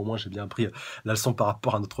non, moi au moins j'ai bien appris la leçon par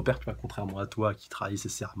rapport à notre père, tu vois, contrairement à toi qui trahit ses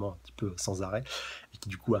serments un petit peu sans arrêt, et qui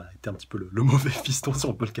du coup a été un petit peu le mauvais fiston, si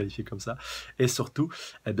on peut le qualifier comme ça. Et surtout,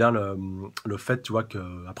 eh bien, le fait, tu vois,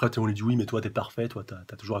 que après on lui dit oui, mais toi t'es parfait, toi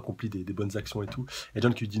t'as toujours accompli des bonnes actions et tout. Et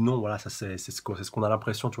John qui lui dit non, voilà, ça c'est ce qu'on a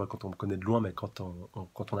l'impression, tu vois, quand on me connaît de loin, mais quand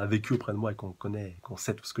on a vécu auprès de moi et qu'on connaît, qu'on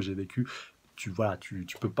sait tout ce que j'ai vécu, voilà, tu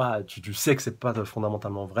peux pas, tu sais que c'est pas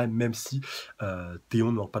fondamentalement vrai, même si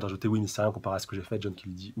Théon ne manque pas d'ajouter oui, mais c'est rien comparé à ce que j'ai fait. John qui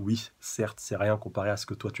lui dit oui, certes, c'est rien comparé à ce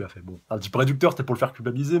que toi tu as fait. Bon, un petit peu réducteur, c'était pour le faire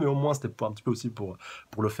culpabiliser, mais au moins c'était un petit peu aussi pour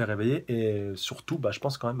le faire réveiller. Et surtout, bah, je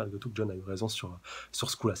pense quand même malgré tout que John a eu raison sur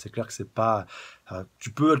ce coup-là. C'est clair que c'est pas,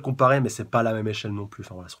 tu peux le comparer, mais c'est pas la même échelle non plus.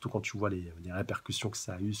 Enfin voilà, surtout quand tu vois les répercussions que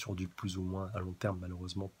ça a eu sur du plus ou moins à long terme,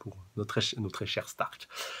 malheureusement pour notre très cher Stark.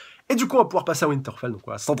 Et du coup, on va pouvoir passer à Winterfell, donc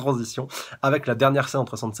voilà, sans transition, avec la dernière scène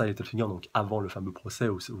entre Sansa et Littlefinger, donc avant le fameux procès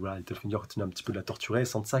où voilà, Littlefinger continue un petit peu de la torturer, et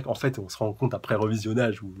Sansa, en fait, on se rend compte après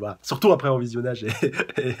revisionnage, ou voilà, surtout après revisionnage,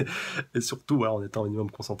 et surtout voilà, en étant un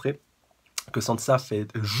minimum concentré, que Sansa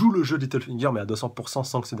joue le jeu de Littlefinger, mais à 200%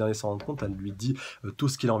 sans que ce dernier s'en rende compte. Elle lui dit tout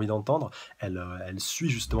ce qu'il a envie d'entendre. Elle suit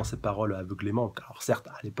justement ses paroles aveuglément. Alors certes,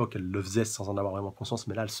 à l'époque, elle le faisait sans en avoir vraiment conscience,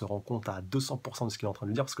 mais là, elle se rend compte à 200% de ce qu'il est en train de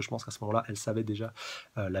lui dire, parce que je pense qu'à ce moment-là, elle savait déjà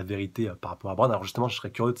la vérité par rapport à Bran. Alors justement, je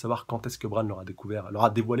serais curieux de savoir quand est-ce que Bran leur a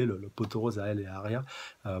dévoilé le poteau rose à elle et à Arya.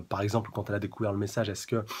 Par exemple, quand elle a découvert le message, est-ce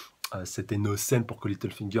que c'était une scène pour que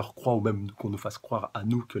Littlefinger croit, ou même qu'on nous fasse croire à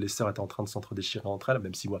nous que les sœurs étaient en train de s'entre-déchirer entre elles,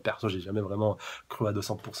 même si moi perso j'ai jamais vraiment cru à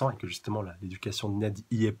 200%, et que justement l'éducation de Ned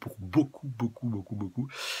y est pour beaucoup, beaucoup, beaucoup, beaucoup.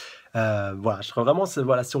 Voilà, je serais vraiment,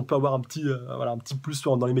 voilà, si on peut avoir un petit plus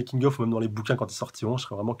dans les making-of ou même dans les bouquins quand ils sortiront, je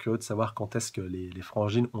serais vraiment curieux de savoir quand est-ce que les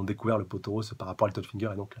frangines ont découvert le poteau rose par rapport à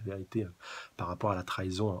Littlefinger, et donc la vérité par rapport à la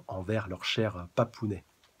trahison envers leur cher papounet.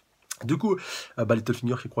 Du coup,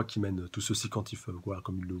 Littlefinger qui croit qu'il mène tout ceci quand il fait voilà,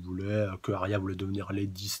 comme il le voulait, que Arya voulait devenir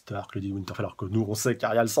Lady Stark, Lady Winterfell, alors que nous on sait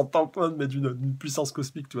qu'Arya elle s'en tamponne, mais d'une puissance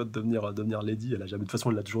cosmique, tu vois, de devenir Lady. Elle a jamais, de toute façon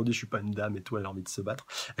elle l'a toujours dit, je suis pas une dame et tout, elle a envie de se battre.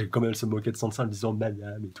 Et comme elle se moquait de Sansa en lui disant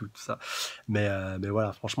madame et tout ça. Mais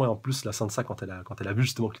voilà, franchement, et en plus la Sansa quand elle a vu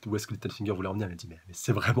justement où est-ce que Littlefinger voulait en venir, elle a dit mais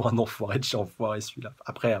c'est vraiment un enfoiré de chez enfoiré celui-là.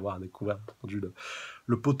 Après avoir découvert entendu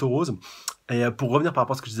le poteau rose. Et pour revenir par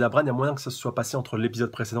rapport à ce que je disais à Bran, il y a moyen que ça se soit passé entre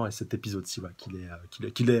l'épisode précédent et cet épisode-ci, voilà,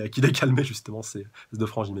 qu'il ait calmé justement ces deux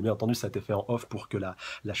frangines. Mais bien entendu, ça a été fait en off pour que la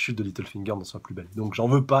chute de Littlefinger ne soit plus belle. Donc j'en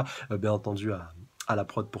veux pas, bien entendu, à la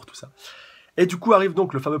prod pour tout ça. Et du coup arrive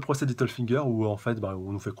donc le fameux procès de Littlefinger où en fait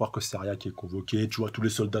on nous fait croire que c'est Arya qui est convoqué, tu vois tous les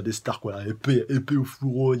soldats des Stark, voilà, épée au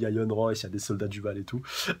fourreau, il y a Yohn Royce, il y a des soldats du Val et tout.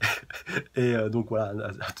 Et donc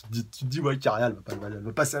voilà, tu te dis ouais qu'Arya elle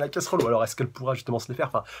va passer à la casserole, ou alors est-ce qu'elle pourra justement se les faire,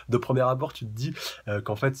 enfin de premier abord tu te dis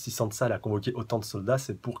qu'en fait si Sansa elle a convoqué autant de soldats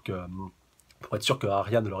c'est pour être sûr que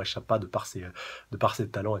Arya ne leur échappe pas de par ses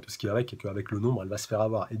talents et tout ce qui va avec, et qu'avec le nombre, elle va se faire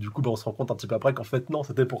avoir. Et du coup, on se rend compte un petit peu après qu'en fait, non,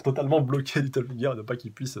 c'était pour totalement bloquer Littlefinger et ne pas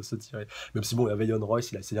qu'il puisse se tirer. Même si, bon, il y avait Yohn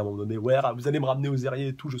Royce, il a essayé à un moment donné, ouais, vous allez me ramener aux Airiers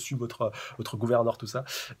et tout, je suis votre gouverneur, tout ça.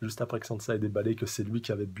 Juste après que Sansa ait déballé que c'est lui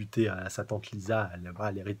qui avait buté à sa tante Lysa,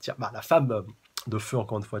 l'héritière, la femme de feu,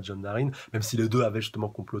 encore une fois, de Jon Arryn, même si les deux avaient justement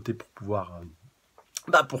comploté pour pouvoir...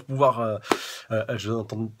 je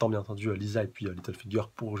entends bien entendu Lysa et puis Littlefinger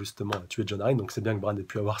pour justement tuer Jon Arryn, donc c'est bien que Bran ait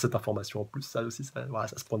pu avoir cette information en plus, ça aussi, voilà,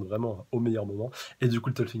 ça se prend vraiment au meilleur moment, et du coup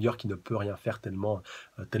Littlefinger qui ne peut rien faire tellement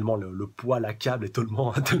le poids l'accable, et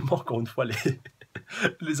tellement, tellement encore une fois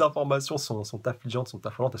les informations sont affligeantes, sont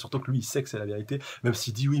affolantes, et surtout que lui il sait que c'est la vérité, même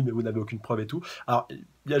s'il dit oui mais vous n'avez aucune preuve et tout. Alors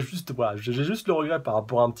il y a juste, voilà, j'ai juste le regret par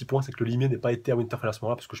rapport à un petit point, c'est que le limier n'ait pas été à Winterfell à ce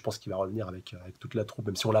moment-là, parce que je pense qu'il va revenir avec toute la troupe,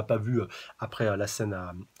 même si on l'a pas vu après la scène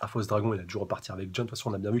à Fosse Dragon, il a dû repartir avec Jon. De toute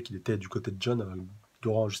façon on a bien vu qu'il était du côté de Jon,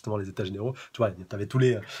 durant justement les états généraux, tu vois, t'avais tous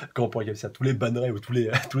les, comment on pourrait qualifier ça, tous les bannerets ou tous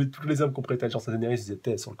les hommes qui ont prêté allégeance à Daenerys, ils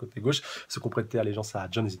étaient sur le côté gauche, ceux qui ont prêté allégeance à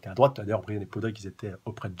Jon, ils étaient à droite. D'ailleurs, Brienne et Podrick, ils étaient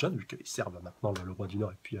auprès de Jon, vu qu'ils servent maintenant le roi du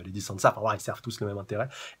Nord et puis Lady Sansa, enfin voilà, ils servent tous le même intérêt.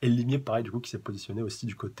 Et le limier, pareil, du coup, qui s'est positionné aussi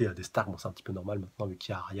du côté des Stark, bon, c'est un petit peu normal maintenant, vu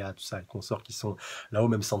qu'il y a Arya, tout ça, les consorts qui sont là-haut,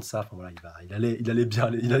 même Sansa, enfin voilà, il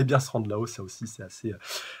allait bien se rendre là-haut, ça aussi, c'est assez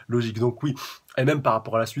logique. Donc oui, et même par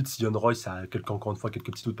rapport à la suite, si Jon Roy, ça a encore une fois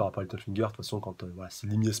quelques petits doutes par rapport à Littlefinger, de toute façon, quand voilà, si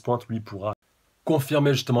le limier se pointe, lui pourra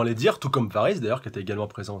confirmer justement les dires, tout comme Varys d'ailleurs, qui était également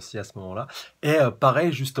présent aussi à ce moment-là. Et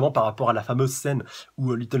pareil justement par rapport à la fameuse scène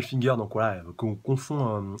où Littlefinger, donc voilà, qu'on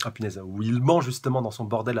confond, punaise, où il ment justement dans son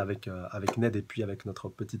bordel avec Ned et puis avec notre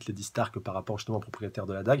petite Lady Stark par rapport justement au propriétaire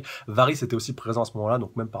de la dague. Varys était aussi présent à ce moment-là,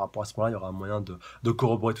 donc même par rapport à ce moment-là, il y aura un moyen de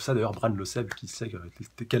corroborer tout ça. D'ailleurs, Bran le sait, vu qu'il sait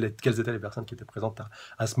quelles étaient les personnes qui étaient présentes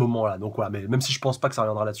à ce moment-là. Donc voilà, mais même si je pense pas que ça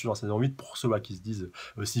reviendra là-dessus dans saison 8, pour ceux qui se disent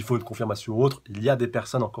s'il faut une confirmation ou autre, il y a des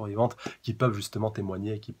personnes encore vivantes qui peuvent justement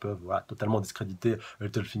témoigner, qui peuvent voilà, totalement discréditer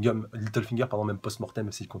Littlefinger pardon, même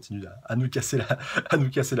post-mortem, s'il continue à nous casser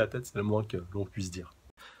la tête, c'est le moins que l'on puisse dire.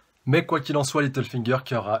 Mais quoi qu'il en soit, Littlefinger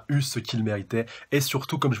qui aura eu ce qu'il méritait, et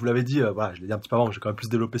surtout, comme je vous l'avais dit, voilà, je l'ai dit un petit peu avant, j'ai quand même plus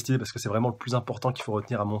développé cette idée parce que c'est vraiment le plus important qu'il faut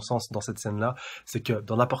retenir à mon sens dans cette scène-là, c'est que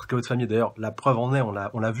dans n'importe quelle autre famille, d'ailleurs, la preuve en est, on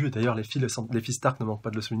l'a vu, d'ailleurs, les filles Stark ne manquent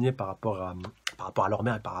pas de le souligner par rapport à leur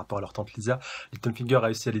mère et par rapport à leur tante Lysa. Littlefinger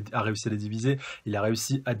a réussi à les diviser, il a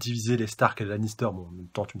réussi à diviser les Stark et les Lannister. Bon, en même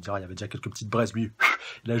temps, tu me diras, il y avait déjà quelques petites braises, lui,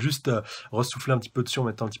 il a juste ressoufflé un petit peu dessus en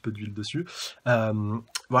mettant un petit peu d'huile dessus.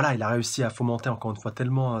 Voilà, il a réussi à fomenter encore une fois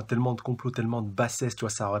tellement de complots, tellement de bassesse, tu vois,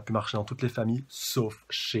 ça aurait pu marcher dans toutes les familles, sauf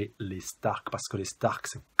chez les Stark, parce que les Stark,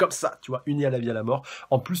 c'est comme ça, tu vois, unis à la vie et à la mort.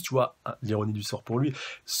 En plus, tu vois, l'ironie du sort pour lui,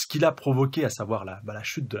 ce qu'il a provoqué, à savoir la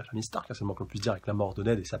chute de la famille Stark, c'est le moins qu'on puisse dire, avec la mort de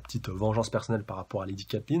Ned et sa petite vengeance personnelle par rapport à Lady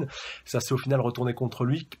Catelyn, ça s'est au final retourné contre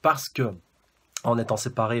lui, parce que en étant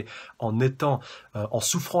séparés, en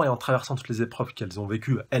souffrant et en traversant toutes les épreuves qu'elles ont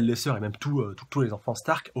vécues, elles les sœurs et même tous les enfants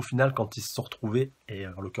Stark, au final quand ils se sont retrouvés, et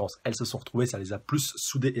en l'occurrence elles se sont retrouvées, ça les a plus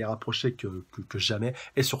soudés et rapprochés que jamais,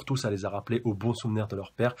 et surtout ça les a rappelés aux bons souvenirs de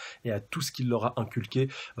leur père et à tout ce qu'il leur a inculqué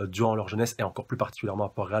durant leur jeunesse, et encore plus particulièrement à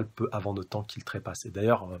Port-Réal, peu avant de temps qu'ils trépassent. Et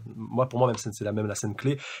d'ailleurs, pour moi, même c'est la scène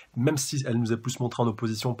clé, même si elle nous est plus montrée en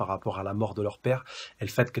opposition par rapport à la mort de leur père, et le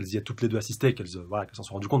fait qu'elles y aient toutes les deux assisté, qu'elles s'en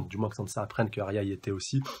soient rendues compte, du moins que Sansa apprenne que Arya y était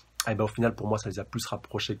aussi, et ben au final pour moi ça les a plus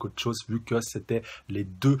rapprochés qu'autre chose, vu que c'était les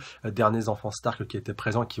deux derniers enfants Stark qui étaient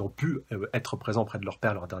présents, qui ont pu être présents auprès de leur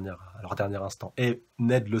père à leur dernier instant. Et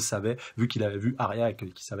Ned le savait, vu qu'il avait vu Arya et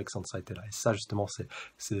qu'il savait que Sansa était là. Et ça justement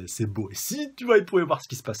c'est beau. Et si tu vois, il pouvait voir ce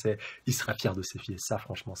qui se passait, il serait fier de ses filles. Et ça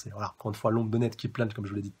franchement c'est, voilà, encore une fois, l'ombre de Ned qui plane, comme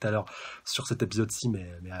je vous l'ai dit tout à l'heure sur cet épisode-ci, mais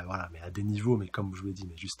voilà, mais à des niveaux, mais comme je vous l'ai dit,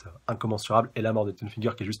 mais juste incommensurable. Et la mort de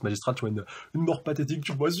Littlefinger qui est juste magistrale, tu vois, une mort pathétique,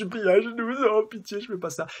 tu vois, supplie à genoux, oh pitié, je fais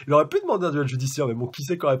pas ça. Il aurait pu demander un duel judiciaire, mais bon, qui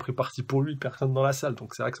sait qu'aurait pris parti pour lui, personne dans la salle,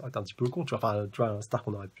 donc c'est vrai que ça aurait été un petit peu con, tu vois, enfin, tu vois, un Stark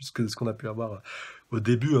qu'on aurait pu, ce qu'on a pu avoir au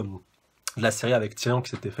début de la série avec Tyrion, qui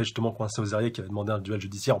s'était fait justement coincer aux arrières, qui avait demandé un duel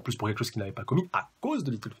judiciaire, en plus pour quelque chose qu'il n'avait pas commis, à cause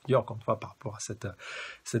de Littlefinger, encore une fois, par rapport à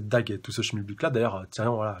cette dague et tout ce schmilblick là. D'ailleurs,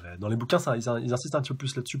 Tyrion, voilà, dans les bouquins, ils insistent un petit peu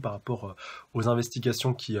plus là-dessus par rapport aux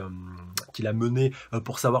investigations qu'il a menées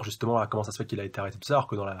pour savoir justement comment ça se fait qu'il a été arrêté, tout ça, alors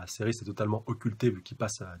que dans la série, c'est totalement occulté, vu qu'il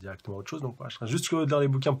passe directement à autre chose. Donc voilà, je serais juste curieux de lire les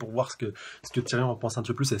bouquins pour voir ce que Tyrion en pense un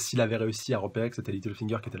petit peu plus, et s'il avait réussi à repérer que c'était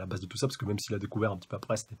Littlefinger qui était la base de tout ça, parce que même s'il a découvert un petit peu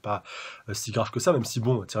après, c'était pas si grave que ça, même si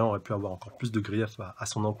bon, Tyrion aurait pu avoir encore plus de griefs à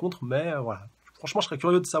son encontre, mais voilà. Franchement, je serais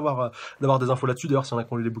curieux de savoir, d'avoir des infos là-dessus. D'ailleurs, si on a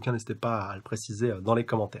lu les bouquins, n'hésitez pas à le préciser dans les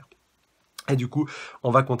commentaires. Et du coup, on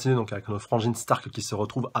va continuer donc avec nos frangines Stark qui se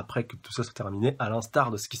retrouvent après que tout ça soit terminé, à l'instar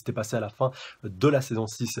de ce qui s'était passé à la fin de la saison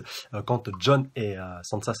 6, quand Jon et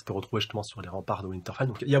Sansa s'étaient retrouvés justement sur les remparts de Winterfell.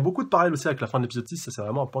 Donc il y a beaucoup de parallèles aussi avec la fin de l'épisode 6, ça c'est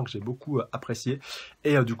vraiment un point que j'ai beaucoup apprécié.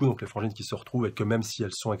 Et du coup, donc les frangines qui se retrouvent, et que même si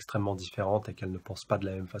elles sont extrêmement différentes et qu'elles ne pensent pas de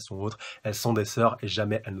la même façon ou autre, elles sont des sœurs et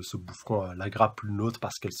jamais elles ne se boufferont la grappe l'une l'autre,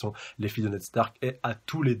 parce qu'elles sont les filles de Ned Stark, et à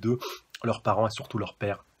tous les deux, leurs parents et surtout leur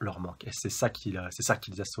père leur manque. Et c'est ça qui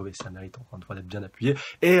les a sauvés. Ça mérite encore une fois d'être bien appuyé.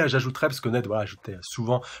 Et j'ajouterais, parce que Ned, voilà, ajoutait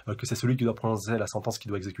souvent que c'est celui qui doit prononcer la sentence qu'il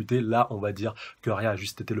doit exécuter. Là, on va dire que Arya a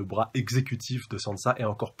juste été le bras exécutif de Sansa, et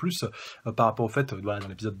encore plus par rapport au fait, voilà, dans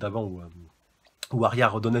l'épisode d'avant où Arya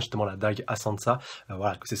redonnait justement la dague à Sansa,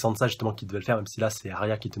 voilà, que c'est Sansa justement qui devait le faire, même si là c'est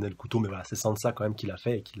Arya qui tenait le couteau, mais voilà, c'est Sansa quand même qui l'a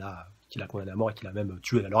fait et qui l'a qu'il a condamné à mort et qu'il a même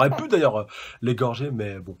tué. Elle aurait pu d'ailleurs l'égorger,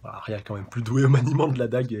 mais bon, voilà, Arya est quand même plus douée au maniement de la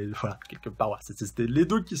dague, et voilà, quelque part, voilà, c'était les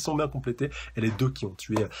deux qui se sont bien complétés, et les deux qui ont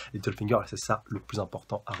tué Littlefinger, et c'est ça le plus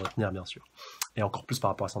important à retenir, bien sûr. Et encore plus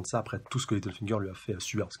par rapport à Sansa, après tout ce que Littlefinger lui a fait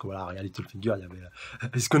subir, parce que voilà, Arya Littlefinger,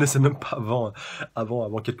 ils se connaissaient même pas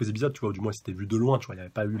avant quelques épisodes, tu vois, ou du moins c'était vu de loin, tu vois, il n'y avait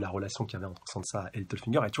pas eu la relation qu'il y avait entre Sansa et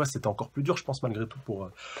Littlefinger, et tu vois, c'était encore plus dur, je pense, malgré tout,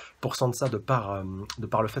 pour Sansa, de par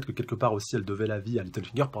le fait que quelque part aussi, elle devait la vie à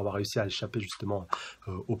Littlefinger pour avoir réussi à échapper justement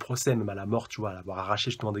au procès, même à la mort, tu vois, à l'avoir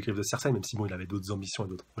arraché justement des griffes de Cersei, même si bon, il avait d'autres ambitions et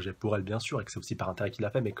d'autres projets pour elle, bien sûr, et que c'est aussi par intérêt qu'il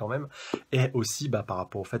l'a fait, mais quand même, et aussi par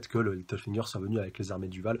rapport au fait que le Littlefinger soit venu avec les armées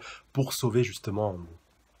du Val pour sauver justement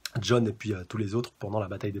Jon et puis tous les autres pendant la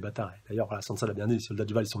bataille des bâtards. D'ailleurs, voilà, Sansa l'a bien dit, les soldats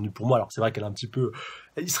du Val, ils sont venus pour moi. Alors c'est vrai qu'elle est un petit peu...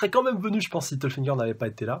 Il serait quand même venu, je pense, si Littlefinger n'avait pas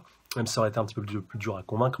été là. Même ça aurait été un petit peu plus dur à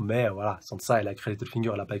convaincre, mais voilà, Sansa, elle a créé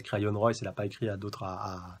Littlefinger, elle n'a pas écrit à Yohn Royce, elle n'a pas écrit à d'autres,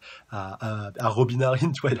 à Robin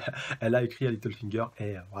Arryn, tu vois, elle a écrit à Littlefinger,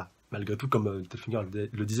 et voilà, malgré tout, comme Littlefinger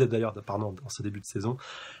le disait d'ailleurs, pardon, dans ce début de saison,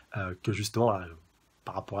 que justement, là,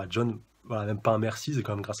 par rapport à Jon, voilà, même pas un merci, c'est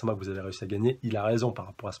quand même grâce à moi que vous avez réussi à gagner, il a raison par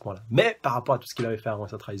rapport à ce point-là. Mais par rapport à tout ce qu'il avait fait avant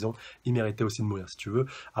sa trahison, il méritait aussi de mourir, si tu veux.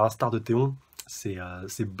 À l'instar de Théon, ses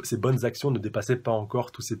bonnes actions ne dépassaient pas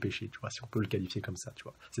encore tous ses péchés, tu vois, si on peut le qualifier comme ça, tu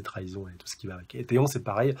vois, ses trahisons et tout ce qui va avec. Et Théon, c'est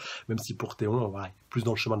pareil, même si pour Théon, voilà, il est plus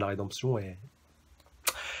dans le chemin de la rédemption, et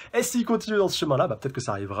s'il continue dans ce chemin-là, peut-être que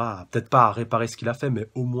ça arrivera, peut-être pas à réparer ce qu'il a fait, mais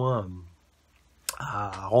au moins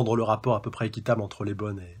à rendre le rapport à peu près équitable entre les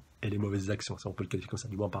bonnes et les mauvaises actions, si on peut le qualifier comme ça,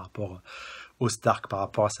 du moins par rapport au Stark, par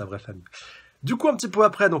rapport à sa vraie famille. Du coup, un petit peu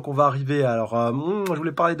après, donc on va arriver, alors, je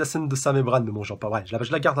voulais parler de la scène de Sam et Bran, mais bon, j'en parle, ouais,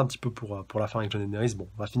 je la garde un petit peu pour la fin avec Jon et Daenerys. Bon,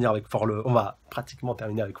 on va finir avec on va pratiquement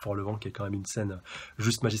terminer avec Fort-le-Vent, qui est quand même une scène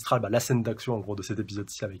juste magistrale, la scène d'action, en gros, de cet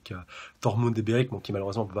épisode-ci, avec Tormund et Beric, bon, qui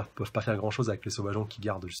malheureusement peuvent pas faire grand-chose avec les sauvageons qui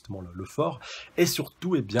gardent justement le fort, et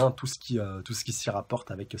surtout, eh bien, tout ce qui s'y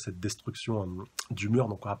rapporte avec cette destruction du mur,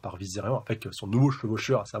 donc par Viserion, avec son nouveau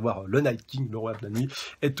chevaucheur, à savoir le Night King, le roi de la nuit,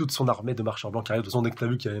 et toute son armée de marcheurs blancs qui arrivent. De toute façon, dès que t'as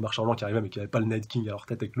vu qu'il y avait les marcheurs blancs qui arrivaient, mais qu'il n'y avait pas le Night King à leur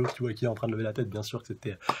tête avec l'autre, tu vois, qui est en train de lever la tête, bien sûr que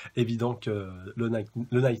c'était évident que le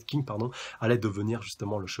Night King, allait devenir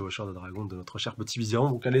justement le chevaucheur de dragon de notre cher petit Viserion.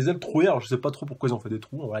 Donc elle les a troués, alors je sais pas trop pourquoi ils ont fait des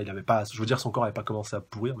trous, voilà, il avait pas, je veux dire, son corps avait pas commencé à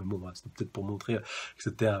pourrir, mais bon, voilà, c'était peut-être pour montrer que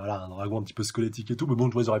c'était un dragon un petit peu squelettique et tout, mais bon,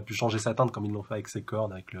 tu vois, ils auraient pu changer sa teinte comme ils l'ont fait avec ses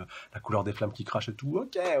cornes, avec la couleur des flammes qui crachent et tout,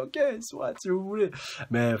 ok, soit, si vous voulez,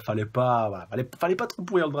 mais fallait pas trop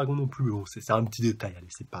pourrir le dragon non plus, mais bon, c'est un petit détail, allez,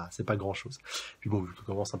 c'est pas grand chose. Puis bon,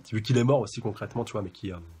 vu qu'il est mort aussi concrètement, tu vois, mais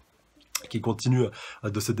qui continue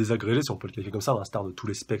de se désagréger, si on peut le qualifier comme ça, à l'instar de tous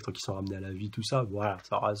les spectres qui sont ramenés à la vie, tout ça, voilà,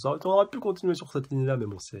 on aurait pu continuer sur cette ligne-là, mais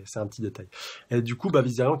bon, c'est un petit détail. Et du coup,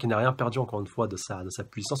 Viserion, qui n'a rien perdu, encore une fois, de sa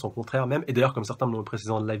puissance, au contraire même, et d'ailleurs, comme certains me l'ont précisé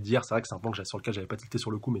dans le live d'hier, c'est vrai que c'est un point sur lequel j'avais pas tilté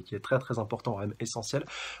sur le coup, mais qui est très très important, même essentiel,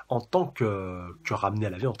 en tant que ramené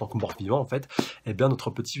à la vie, en tant que mort-vivant, en fait, eh bien,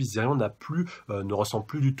 notre petit Viserion ne ressent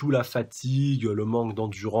plus du tout la fatigue, le manque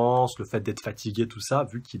d'endurance, le fait d'être fatigué, tout ça,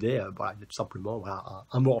 vu qu'il est, il est tout simplement, voilà,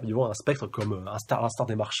 un mort-vivant, un spectre, comme à l'instar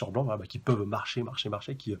des marcheurs blancs, qui peuvent marcher,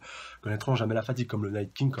 qui connaîtront jamais la fatigue, comme le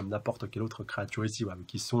Night King, comme n'importe quelle autre créature ici,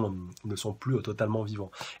 qui ne sont plus totalement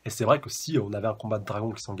vivants. Et c'est vrai que si on avait un combat de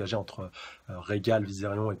dragons qui s'engageait entre Rhaegal,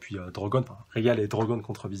 Viserion et puis Drogon, Rhaegal et Drogon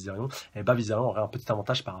contre Viserion, et Viserion aurait un petit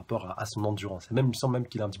avantage par rapport à son endurance. Et même, il me semble même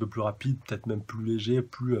qu'il est un petit peu plus rapide, peut-être même plus léger,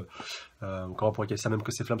 comment on pourrait qualifier ça, même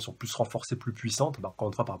que ses flammes sont plus renforcées, plus puissantes, encore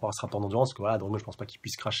une fois par rapport à ce rapport d'endurance, parce que voilà, Drogon, je pense pas qu'il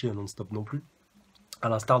puisse cracher non-stop non plus, à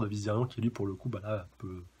l'instar de Viserion qui lui pour le coup là,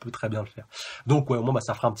 peut très bien le faire. Donc ouais, au moins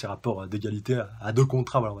ça fera un petit rapport d'égalité à 2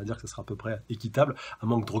 contre 1, voilà, on va dire que ça sera à peu près équitable, à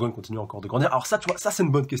moins que Drogon continue encore de grandir. Alors ça, tu vois, ça c'est une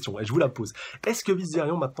bonne question, et je vous la pose. Est-ce que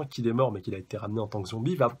Viserion, maintenant qu'il est mort mais qu'il a été ramené en tant que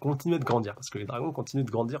zombie, va continuer de grandir? Parce que les dragons continuent de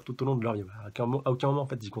grandir tout au long de leur vie. À aucun moment en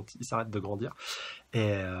fait ils s'arrêtent de grandir.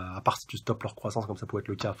 Et à part si tu stoppes leur croissance, comme ça pouvait être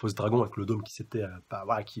le cas à Fausse Dragon avec le dôme qui s'était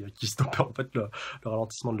qui stoppait en fait le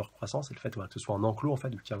ralentissement de leur croissance, et le fait que ce soit un enclos en fait,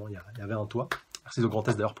 vu qu'avant il y avait un toit. Merci au Grand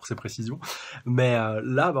S d'ailleurs pour ces précisions. Mais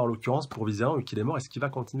là, en l'occurrence, pour Viserion, vu qu'il est mort, est-ce qu'il va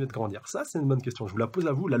continuer de grandir? Ça, c'est une bonne question. Je vous la pose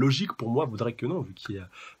à vous. La logique, pour moi, voudrait que non, vu qu'il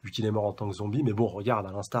est mort en tant que zombie. Mais bon, regarde,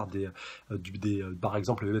 à l'instar par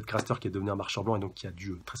exemple, le bébé de Craster qui est devenu un marcheur blanc et donc qui a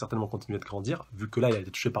dû très certainement continuer de grandir. Vu que là, il a été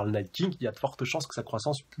touché par le Night King, il y a de fortes chances que sa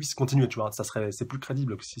croissance puisse continuer. Tu vois, c'est plus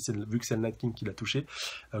crédible que vu que c'est le Night King qui l'a touché,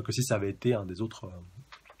 que si ça avait été un des autres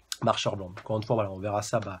marcheur blanc. Encore une fois, voilà, on verra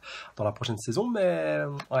ça dans la prochaine saison, mais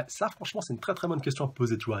ouais, ça franchement c'est une très très bonne question à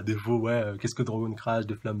poser, tu vois, à défaut, ouais, qu'est-ce que Dragon crash,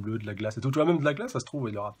 des flammes bleues, de la glace et tout, tu vois, même de la glace, ça se trouve,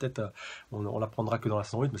 il aura peut-être, on l'apprendra que dans la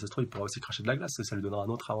saison 8, mais ça se trouve, il pourra aussi cracher de la glace, ça lui donnera un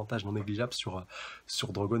autre avantage non négligeable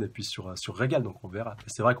sur Dragon et puis sur Regal, donc on verra. Et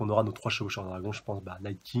c'est vrai qu'on aura nos 3 chevaucheurs de dragon, je pense,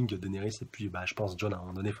 Night King, Daenerys, et puis je pense Jon, à un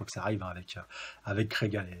moment donné, il faut que ça arrive, hein, avec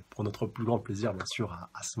Regal, et pour notre plus grand plaisir, bien sûr,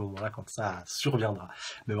 à ce moment-là, quand ça surviendra.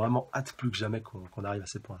 Mais vraiment, hâte plus que jamais qu'on arrive à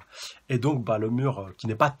ces points-là. Et donc, le mur qui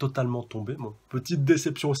n'est pas totalement tombé, bon, petite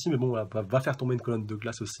déception aussi, mais bon, va faire tomber une colonne de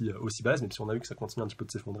glace aussi balèze, même si on a vu que ça continue un petit peu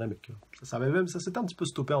de s'effondrer, mais que ça s'était un petit peu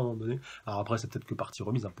stoppé à un moment donné. Alors après, c'est peut-être que partie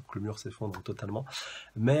remise, hein, pour que le mur s'effondre totalement.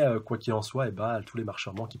 Mais quoi qu'il en soit, tous les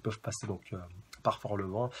marcheurs blancs qui peuvent passer donc par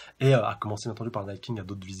Fort-le-Vent, et à commencer bien entendu par Night King à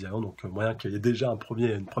d'autres visions, donc moyen qu'il y ait déjà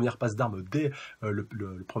une première passe d'armes dès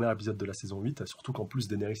le premier épisode de la saison 8, surtout qu'en plus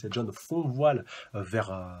Daenerys et Jon font voile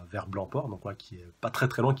vers Blancport, donc ouais, qui est pas très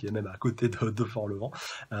très loin, qui est même à côté de Fort-le-Vent.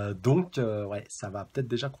 Donc ouais, ça va peut-être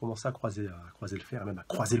déjà commencer à croiser le fer, et même à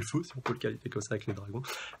croiser le feu, si on peut le qualifier comme ça avec les dragons,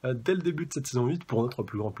 dès le début de cette saison 8, pour notre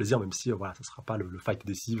plus grand plaisir, même si voilà, ça sera pas le fight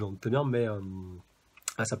décisif, j'en doute bien, mais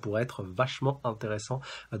ça pourrait être vachement intéressant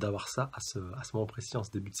d'avoir ça à ce moment précis, en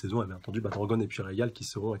ce début de saison, et bien entendu Drogon et puis Regal qui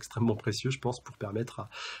seront extrêmement précieux, je pense, pour permettre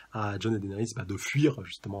à Jon et Daenerys de fuir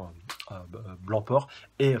justement Blancport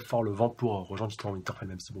et Fort-le-Vent pour rejoindre justement Winterfell,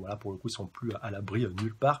 même si bon voilà, pour le coup ils sont plus à l'abri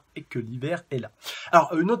nulle part et que l'hiver est là.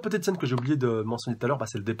 Alors une autre petite scène que j'ai oublié de mentionner tout à l'heure,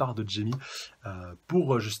 c'est le départ de Jaime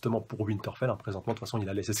pour Winterfell, hein. Présentement de toute façon il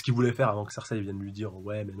a laissé ce qu'il voulait faire avant que Cersei vienne lui dire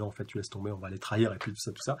ouais mais non en fait tu laisses tomber, on va les trahir et puis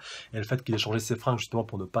tout ça, et le fait qu'il ait changé ses fringues justement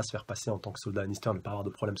pour ne pas se faire passer en tant que soldat Lannister, ne pas avoir de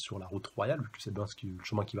problème sur la route royale, vu que c'est bien le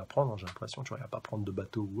chemin qu'il va prendre, hein, j'ai l'impression, tu vois, il va pas prendre de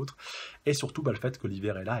bateau ou autre, et surtout le fait que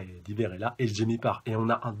l'hiver est là, et Jaime part. Et on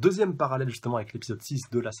a un deuxième parallèle justement avec l'épisode 6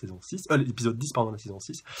 de la saison 6, l'épisode 10 pardon de la saison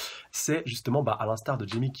 6, c'est justement à l'instar de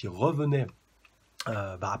Jaime qui revenait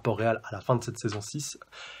à Port-Réal à la fin de cette saison 6,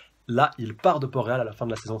 là, il part de Port-Réal à la fin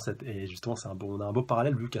de la saison 7. Et justement, on a un beau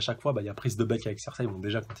parallèle, vu qu'à chaque fois, il y a prise de bec avec Cersei. Bon,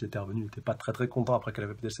 déjà, quand il était revenu, il n'était pas très très content après qu'elle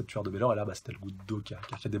avait pété le sceptre de Baelor. Et là, c'était le goutte d'eau qui a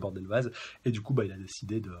fait déborder le vase. Et du coup, il a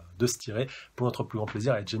décidé de se tirer pour notre plus grand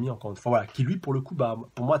plaisir. Et Jaime, encore une fois, voilà, qui lui, pour le coup,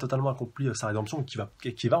 pour moi, a totalement accompli sa rédemption, qui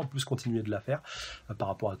va en plus continuer de la faire par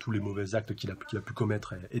rapport à tous les mauvais actes qu'il a pu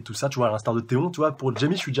commettre et tout ça. Tu vois, à l'instar de Théon, tu vois, pour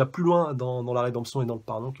Jaime, je suis déjà plus loin dans la rédemption et dans le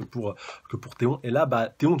pardon que pour Théon. Et là,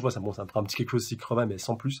 Théon, tu vois, ça me fera un petit quelque chose s'il crevait, mais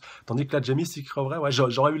sans plus. Tandis que là, Jaime, s'il creverait, ouais,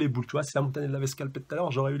 j'aurais eu les boules, tu vois. Si la montagne l'avait scalpé tout à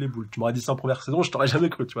l'heure, j'aurais eu les boules. Tu m'aurais dit ça en première saison, je t'aurais jamais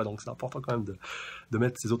cru, tu vois. Donc c'est important quand même de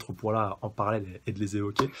mettre ces autres points-là en parallèle et de les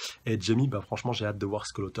évoquer. Et Jaime, franchement, j'ai hâte de voir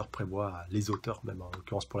ce que l'auteur prévoit, les auteurs, même en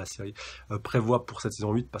l'occurrence pour la série, prévoient pour cette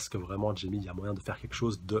saison 8, parce que vraiment, Jaime, il y a moyen de faire quelque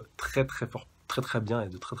chose de très très fort, très très bien et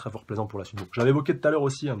de très très fort plaisant pour la suite. Donc j'avais évoqué tout à l'heure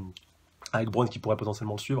aussi avec Bronn qui pourrait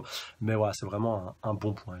potentiellement le suivre, mais voilà, c'est vraiment un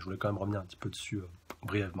bon point. Je voulais quand même revenir un petit peu dessus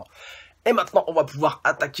brièvement. Et maintenant, on va pouvoir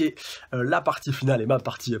attaquer la partie finale, et ma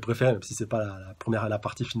partie préférée, même si c'est pas la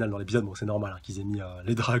partie finale dans l'épisode. Bon, c'est normal, hein, qu'ils aient mis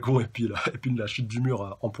les dragons et puis la chute du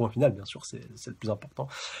mur en point final, bien sûr, c'est le plus important.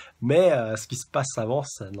 Mais ce qui se passe avant,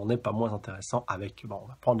 ça n'en est pas moins intéressant avec, on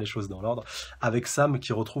va prendre les choses dans l'ordre, avec Sam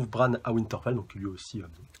qui retrouve Bran à Winterfell, donc lui aussi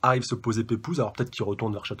arrive se poser pépouze. Alors peut-être qu'il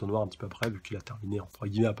retourne vers Château Noir un petit peu après, vu qu'il a terminé, entre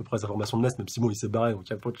guillemets, à peu près sa formation de Nest, même si bon, il s'est barré, donc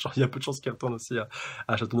il y a peu de chance qu'il retourne aussi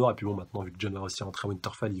à Château Noir. Et puis bon, maintenant, vu que Jon va aussi rentrer à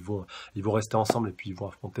Winterfell, ils vont rester ensemble et puis ils vont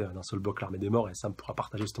affronter d'un seul bloc l'armée des morts, et Sam pourra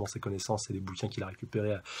partager justement ses connaissances et les bouquins qu'il a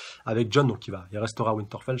récupérés avec Jon, donc il restera à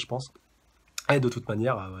Winterfell, je pense. Et de toute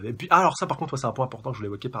manière, et puis alors ça par contre, c'est un point important que je voulais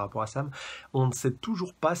évoquer par rapport à Sam. On ne sait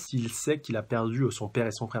toujours pas s'il sait qu'il a perdu son père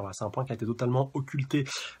et son frère. Voilà, c'est un point qui a été totalement occulté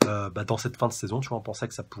dans cette fin de saison. Tu vois, on pensait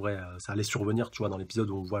que ça allait survenir, tu vois, dans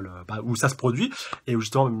l'épisode où on voit où ça se produit, et où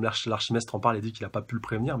justement même l'archimestre en parle et dit qu'il n'a pas pu le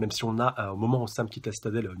prévenir, même si on a au moment où Sam quitte la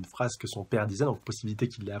citadelle une phrase que son père disait, donc possibilité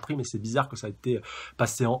qu'il l'ait appris, mais c'est bizarre que ça a été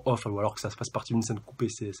passé en off, ou alors que ça se passe partie d'une scène coupée.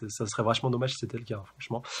 Ça serait vachement dommage si c'était le cas, hein,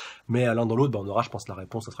 franchement. Mais l'un dans l'autre, on aura, je pense, la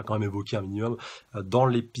réponse. Ça sera quand même évoqué un minimum dans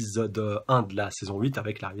l'épisode 1 de la saison 8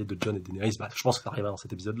 avec l'arrivée de Jon et Daenerys. Je pense que ça arrivera dans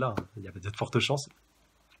cet épisode-là, hein. Il y avait de fortes chances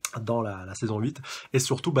dans la saison 8, et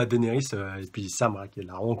surtout Daenerys et puis Sam, voilà, qui est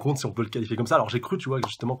la rencontre, si on peut le qualifier comme ça. Alors j'ai cru, tu vois,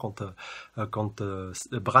 justement quand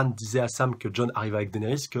Bran disait à Sam que Jon arrivait avec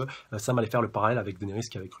Daenerys, que Sam allait faire le parallèle avec Daenerys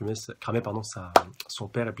qui avait cramé son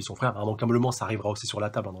père et puis son frère. Immanquablement, ça arrivera aussi sur la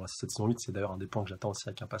table, hein, dans cette saison 8, c'est d'ailleurs un des points que j'attends aussi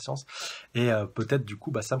avec impatience. Et peut-être du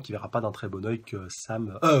coup Sam qui verra pas d'un très bon oeil que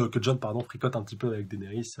Jon fricote un petit peu avec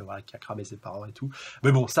Daenerys, voilà, qui a cramé ses parents et tout.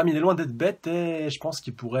 Mais bon, Sam il est loin d'être bête, et je pense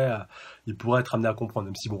qu'il pourrait être amené à comprendre,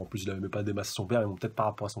 même si bon, en plus il avait même pas des masses son père, mais bon, peut-être par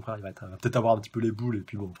rapport à son frère, il va peut-être avoir un petit peu les boules, et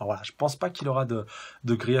puis bon, enfin voilà, je pense pas qu'il aura de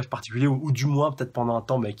grief particulier, ou du moins peut-être pendant un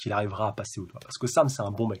temps, mais qu'il arrivera à passer au-delà. Parce que Sam, c'est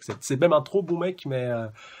un bon mec, c'est même un trop bon mec, mais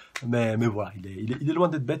voilà, il est loin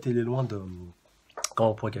d'être bête, et il est loin de...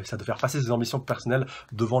 Comment on pourrait qualifier ça, de faire passer ses ambitions personnelles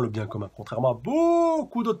devant le bien commun, contrairement à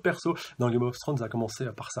beaucoup d'autres persos dans Game of Thrones, ça a commencé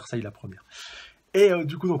par Cersei la première. Et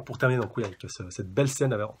du coup, donc, pour terminer, donc, oui, avec cette belle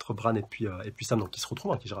scène entre Bran et puis Sam, donc, qui se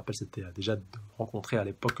retrouvent, hein, qui, je rappelle, c'était déjà rencontré à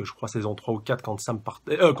l'époque, je crois, saison 3 ou 4, quand Sam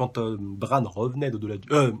partait, quand Bran revenait d'au-delà du,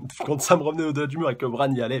 quand Sam revenait au-delà du mur et que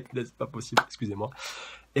Bran y allait, puis là, c'est pas possible, excusez-moi.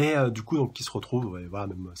 Et du coup, donc, qui se retrouvent, ouais, voilà,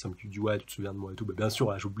 même Sam qui dit, ouais, tu te souviens de moi et tout, bah, bien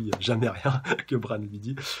sûr, j'oublie jamais rien que Bran lui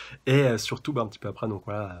dit. Et surtout, bah, un petit peu après, donc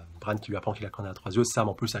voilà, Bran qui lui apprend qu'il a corné à 3 yeux, Sam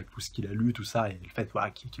en plus avec tout ce qu'il a lu, tout ça, et le fait,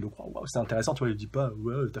 voilà, qu'il le croit, waouh, c'est intéressant, tu vois, il dit pas,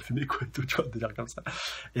 ouais, t'as fumé quoi, et tout, tu vois, des délire comme ça.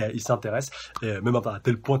 Et il s'intéresse, et même à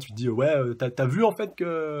tel point, tu te dis, ouais, t'as vu en fait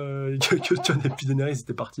que Jon et puis Daenerys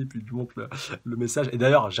étaient partis, puis tu montres le message. Et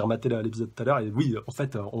d'ailleurs, j'ai rematé l'épisode tout à l'heure, et oui, en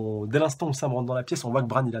fait, dès l'instant où Sam rentre dans la pièce, on voit que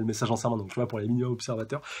Bran, il a le message en sa main, donc tu vois, pour les minimums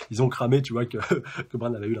observateurs, ils ont cramé, tu vois, que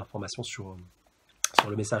Bran avait eu l'information sur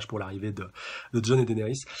le message pour l'arrivée de Jon et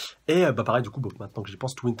Daenerys. Et bah pareil, du coup, bon, maintenant que j'y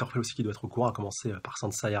pense, tout Winterfell aussi qui doit être au courant, a commencé par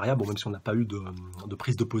Sansa et Arya, bon, même si on n'a pas eu de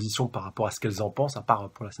prise de position par rapport à ce qu'elles en pensent, à part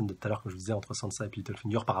pour la scène de tout à l'heure que je vous disais entre Sansa et puis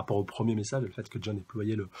Littlefinger, par rapport au premier message, le fait que Jon ait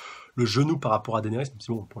ployé le genou par rapport à Daenerys, même si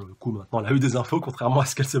bon, pour le coup, maintenant, elle a eu des infos, contrairement à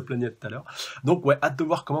ce qu'elle se plaignait tout à l'heure. Donc, ouais, hâte de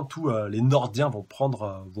voir comment tous les Nordiens vont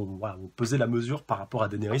vont peser la mesure par rapport à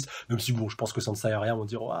Daenerys, même si, bon, je pense que Sansa et Arya vont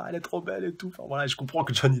dire, oh, elle est trop belle et tout, enfin, voilà, je comprends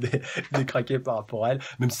que Jon, il est craqué par rapport à elle,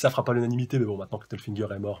 même si ça fera pas l'unanimité, mais bon, maintenant que Littlefinger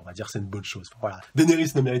est mort, on va dire que c'est une bonne chose. Enfin, voilà,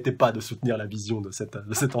 Daenerys ne méritait pas de soutenir la vision de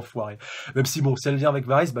cet enfoiré. Même si, bon, si elle vient avec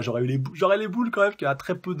Varys, bah, j'aurais les boules quand même, qu'à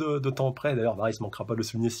très peu de temps près, d'ailleurs, Varys manquera pas de le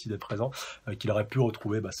souligner s'il est présent, qu'il aurait pu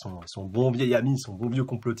retrouver bah, son bon vieil ami, son bon vieux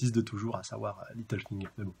complotiste de toujours, à savoir Littlefinger.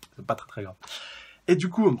 Mais bon, c'est pas très grave. Et du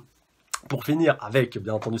coup, pour finir avec,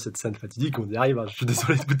 bien entendu, cette scène fatidique, on y arrive, hein, je suis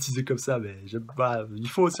désolé de vous teaser comme ça, mais il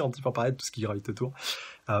faut aussi un petit peu parler de tout ce qui gravite autour.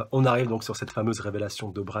 On arrive donc sur cette fameuse révélation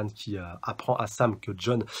de Bran qui apprend à Sam que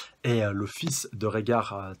Jon est le fils de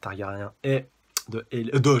Rhaegar Targaryen et de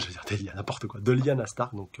Lyanna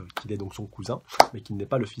Stark, donc qu'il est donc son cousin, mais qu'il n'est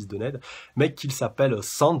pas le fils de Ned, mais qu'il s'appelle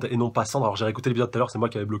Sand et non pas Sandre. Alors j'ai réécouté l'épisode tout à l'heure, c'est moi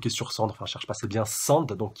qui avais bloqué sur Sandre, enfin je cherche pas, c'est bien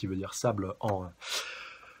Sand, donc qui veut dire sable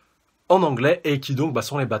en anglais, et qui donc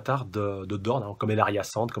sont les bâtards de Dorne, hein, comme Ellaria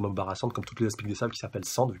Sand, comme Umbara Sand, comme toutes les aspects des sables qui s'appellent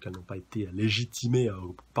Sand, vu qu'elles n'ont pas été légitimées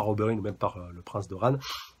par Oberyn ou même par le prince de Ran.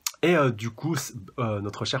 Et du coup,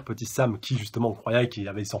 notre cher petit Sam, qui justement croyait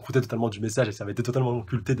qu'il s'en foutait totalement du message, et ça avait été totalement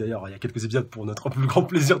occulté d'ailleurs il y a quelques épisodes pour notre plus grand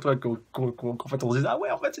plaisir, toi, qu'en fait on se dise ah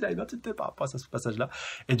ouais, en fait il a une identité par rapport à ce passage-là,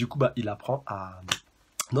 et du coup il apprend à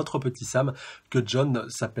notre petit Sam que Jon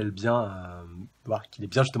s'appelle bien, qu'il est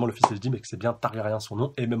bien justement le fils légitime et que c'est bien Targaryen son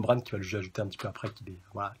nom, et même Bran qui va lui ajouter un petit peu après qu'il ait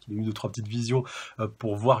eu 2-3 petites visions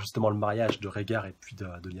pour voir justement le mariage de Rhaegar et puis de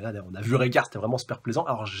Lyanna. D'ailleurs, on a vu Rhaegar, c'était vraiment super plaisant.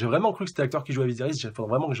 Alors j'ai vraiment cru que c'était l'acteur qui jouait Viserys, il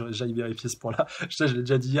faudrait vraiment que j'aille vérifier ce point-là. Je l'ai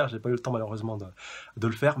déjà dit hier, j'ai pas eu le temps malheureusement de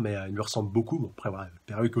le faire, mais il lui ressemble beaucoup. Bon après voilà, le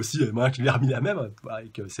perruque aussi, moi qui lui ai remis la même, et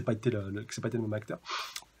que c'est pas été le même acteur.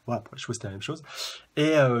 Voilà, pour les cheveux c'était la même chose.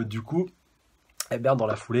 Et du coup, et bien dans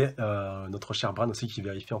la foulée, notre cher Bran aussi qui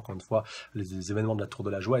vérifie encore une fois les événements de la Tour de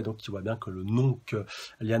la Joie, et donc qui voit bien que le nom que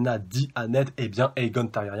Lyanna dit à Ned est bien Aegon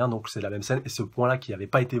Targaryen, donc c'est la même scène, et ce point-là qui n'avait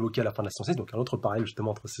pas été évoqué à la fin de la saison 6, donc un autre parallèle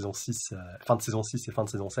justement entre saison 6, fin de saison 6 et fin de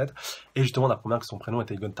saison 7, et justement on apprend bien que son prénom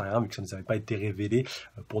était Aegon Targaryen, vu que ça ne nous avait pas été révélé,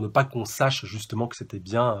 pour ne pas qu'on sache justement que c'était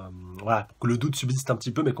bien, pour que le doute subsiste un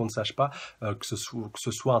petit peu, mais qu'on ne sache pas que ce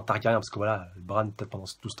soit un Targaryen, parce que voilà, Bran peut-être pendant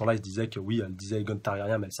tout ce temps-là il se disait que oui, elle disait Aegon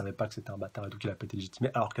Targaryen, mais elle savait pas que c'était un bâtard et tout, qu'il a été légitimée,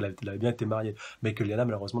 alors qu'elle avait bien été mariée, mais que Lyanna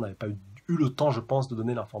malheureusement n'avait pas eu le temps, je pense, de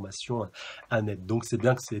donner l'information à Ned. Donc c'est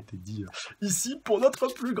bien que ça ait été dit ici pour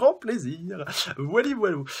notre plus grand plaisir. Voilà.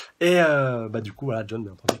 Et du coup voilà, Jon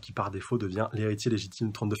bien entendu qui par défaut devient l'héritier légitime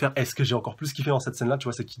du trône de fer. Et ce que j'ai encore plus kiffé dans cette scène là, tu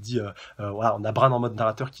vois, c'est qu'il dit on a Bran en mode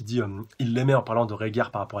narrateur qui dit il l'aimait en parlant de Rhaegar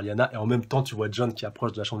par rapport à Lyanna, et en même temps tu vois Jon qui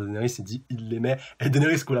approche de la chambre de Daenerys et dit il l'aimait, et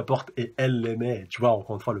Daenerys coule la porte et elle l'aimait. Et tu vois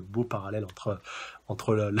encore une fois le beau parallèle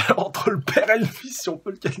entre le père et le fils, si on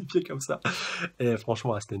peut le qualifier comme ça. Et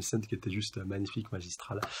franchement, c'était une scène qui était juste magnifique,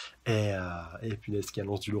 magistrale. Et puis, ce qui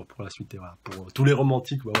annonce du lourd pour la suite. Et voilà, pour tous les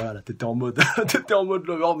romantiques, voilà, t'étais en mode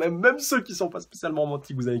lover. Même ceux qui sont pas spécialement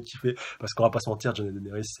romantiques, vous avez kiffé. Parce qu'on va pas se mentir, Jon et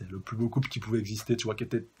Daenerys, c'est le plus beau couple qui pouvait exister, tu vois, qui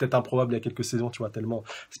était peut-être improbable il y a quelques saisons, tu vois, tellement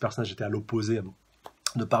ces personnages étaient à l'opposé.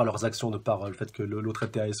 De par leurs actions, de par le fait que l'autre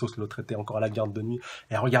était à Essos, l'autre était encore à la garde de nuit,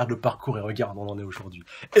 et regarde le parcours et regarde où on en est aujourd'hui.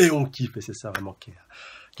 Et on kiffe, et c'est ça vraiment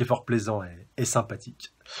qui est fort plaisant et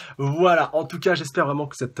sympathique. Voilà, en tout cas, j'espère vraiment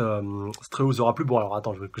que cette trio vous aura plu. Bon, alors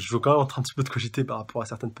attends, je veux quand même entrer un petit peu de cogiter par rapport à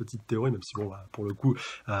certaines petites théories, même si bon, bah, pour le coup,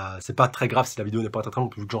 c'est pas très grave si la vidéo n'est pas très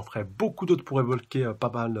longue, vu que j'en ferai beaucoup d'autres pour évoquer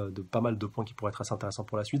pas mal de points qui pourraient être assez intéressants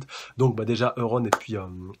pour la suite. Donc, bah, déjà, Euron et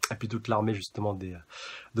puis toute l'armée justement de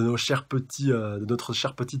nos chers petits, de notre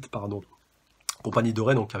chère petite, pardon, compagnie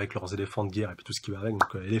dorée, donc avec leurs éléphants de guerre et puis tout ce qui va avec.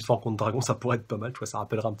 Donc éléphant contre dragon, ça pourrait être pas mal, tu vois, ça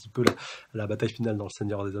rappellera un petit peu la bataille finale dans le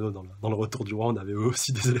Seigneur des Anneaux, dans le Retour du Roi, on avait eux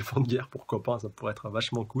aussi des éléphants de guerre, pourquoi pas, ça pourrait être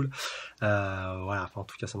vachement cool. Voilà, enfin, en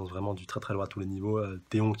tout cas, ça annonce vraiment du très très loin à tous les niveaux.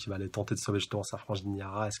 Théon qui va aller tenter de sauver justement sa frangine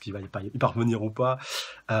Yara, est-ce qu'il va y parvenir ou pas?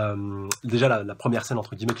 Déjà, la première scène,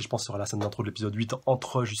 entre guillemets, qui je pense sera la scène d'intro de l'épisode 8,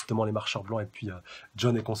 entre justement les marcheurs blancs et puis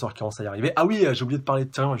Jon et consorts qui commencent à y arriver. Ah oui, j'ai oublié de parler de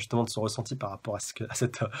Tyrion, justement, de son ressenti par rapport à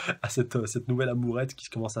cette nouvelle amourette qui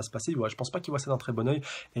commence à se passer. Ouais, je pense pas qu'il voit ça d'un très bon oeil.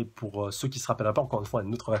 Et pour ceux qui se rappellent pas, encore une fois,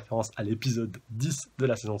 une autre référence à l'épisode 10 de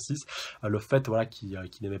la saison 6, le fait voilà, qu'il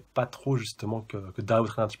n'aimait pas trop justement que Dario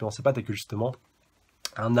traîne un petit peu dans ses pattes et que justement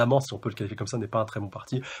un amant, si on peut le qualifier comme ça, n'est pas un très bon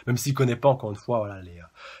parti, même s'il connaît pas, encore une fois,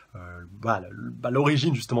 voilà,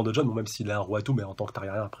 l'origine justement de Jon, bon, même s'il est un roi et tout, mais en tant que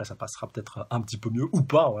Targaryen, après ça passera peut-être un petit peu mieux, ou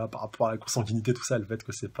pas, voilà, par rapport à la consanguinité, tout ça, le fait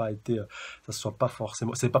que c'est pas pas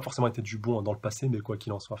forcément été du bon dans le passé, mais quoi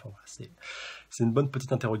qu'il en soit, enfin, voilà, c'est une bonne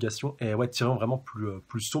petite interrogation, et ouais, Tyrion vraiment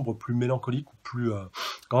plus sombre, plus mélancolique, ou plus,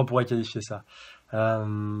 comment on pourrait qualifier ça,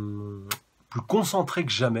 plus concentré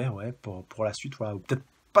que jamais, ouais, pour la suite, voilà, ou peut-être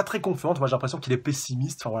pas très confiante, moi j'ai l'impression qu'il est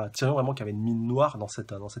pessimiste, enfin voilà, Tyrion vraiment qui avait une mine noire dans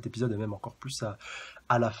cet épisode et même encore plus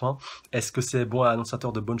à la fin. Est-ce que c'est bon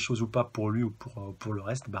annonçateur de bonnes choses ou pas pour lui ou pour le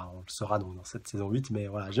reste? Bah on le saura donc dans cette saison 8, mais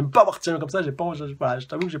voilà, j'aime pas voir Tyrion comme ça, voilà, je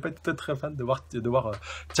t'avoue que j'ai pas été très fan de voir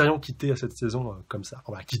Tyrion quitter cette saison comme ça.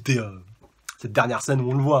 On va quitter cette dernière scène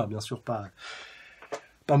où on le voit, bien sûr pas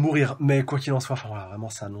mourir, mais quoi qu'il en soit, enfin voilà, vraiment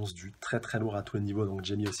ça annonce du très très lourd à tous les niveaux, donc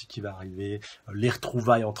Jaime aussi qui va arriver, les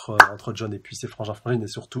retrouvailles entre Jon et puis ses frangins, et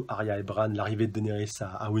surtout Arya et Bran, l'arrivée de Daenerys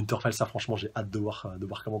à Winterfell, ça franchement j'ai hâte de voir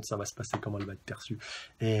comment tout ça va se passer, comment elle va être perçue,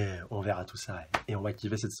 et on verra tout ça, et on va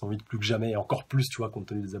kiffer cette saison 8 plus que jamais, et encore plus, tu vois, compte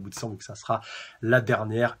tenu des aboutissants, vu que ça sera la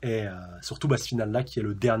dernière, et surtout ce final-là qui est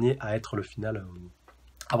le dernier à être le final...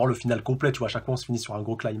 avoir le final complet, tu vois, à chaque fois on se finit sur un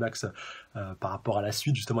gros climax par rapport à la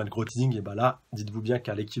suite, justement, et le gros teasing, et bah là, dites-vous bien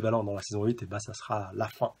qu'à l'équivalent dans la saison 8, et bah ça sera la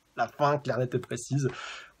fin claire, nette et précise.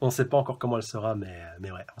 On ne sait pas encore comment elle sera, mais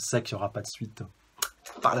ouais, on sait qu'il n'y aura pas de suite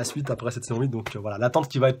par la suite après cette saison 8, donc voilà, l'attente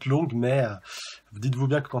qui va être longue, mais dites-vous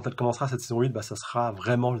bien que quand elle commencera cette saison 8, bah ça sera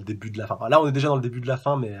vraiment le début de la fin. Enfin, là, on est déjà dans le début de la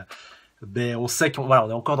fin, mais on sait on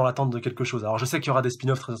est encore dans l'attente de quelque chose. Alors je sais qu'il y aura des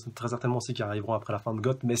spin-offs très certainement aussi qui arriveront après la fin de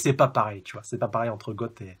Goth, mais c'est pas pareil, tu vois. C'est pas pareil entre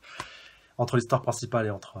Goth et entre l'histoire principale et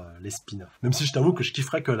entre les spin-offs. Même si je t'avoue que je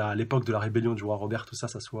kifferais que l'époque de la rébellion du roi Robert, tout ça,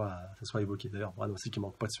 ça soit évoqué. D'ailleurs, Bran aussi qui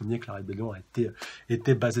manque pas de souligner que la rébellion a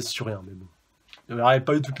été basée sur rien, mais bon. Il n'y aurait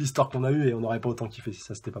pas eu toute l'histoire qu'on a eue et on n'aurait pas autant kiffé si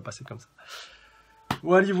ça s'était pas passé comme ça.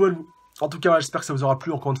 Voilà. En tout cas, j'espère que ça vous aura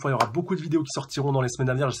plu. Encore une fois, il y aura beaucoup de vidéos qui sortiront dans les semaines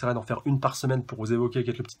à venir. J'essaierai d'en faire une par semaine pour vous évoquer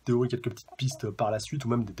quelques petites théories, quelques petites pistes par la suite, ou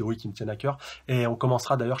même des théories qui me tiennent à cœur. Et on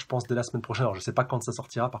commencera d'ailleurs, je pense, dès la semaine prochaine. Alors, je sais pas quand ça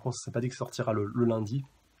sortira. Par contre, ça s'est pas dit que ça sortira le lundi.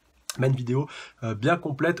 Mais une vidéo bien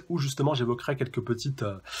complète où justement j'évoquerai quelques petits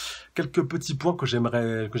points que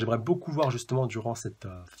j'aimerais beaucoup voir justement durant cette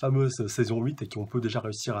fameuse saison 8 et qu'on peut déjà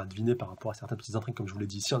réussir à deviner par rapport à certaines petites intrigues, comme je vous l'ai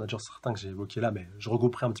dit ici. On a déjà certains que j'ai évoqués là, mais je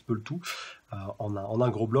regrouperai un petit peu le tout en un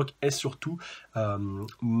gros bloc, et surtout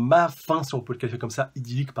ma fin, si on peut le qualifier comme ça,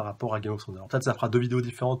 idyllique par rapport à Game of Thrones. Alors peut-être ça fera 2 vidéos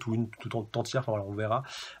différentes ou une tout entière, enfin voilà, on verra,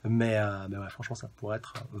 mais ouais, franchement ça pourrait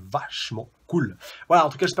être vachement cool. Voilà, en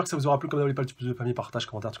tout cas j'espère que ça vous aura plu. Comme n'oubliez pas le petit pouce bleu, famille, partage,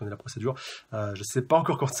 commentaire, tu connais la procédure. Je sais pas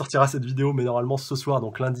encore quand sortira cette vidéo, mais normalement ce soir,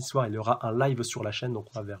 donc lundi soir, il y aura un live sur la chaîne, donc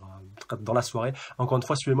on va vers dans la soirée. Encore une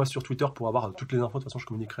fois, suivez-moi sur Twitter pour avoir toutes les infos. De toute façon, je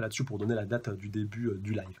communiquerai là-dessus pour donner la date du début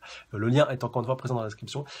du live. Le lien est encore une fois présent dans la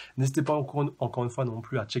description. N'hésitez pas encore une fois non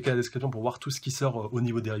plus à checker la description pour voir tout ce qui sort au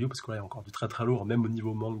niveau des reviews, parce que là il y a encore du très très lourd, même au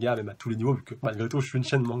niveau manga, même à tous les niveaux, vu que malgré tout je suis une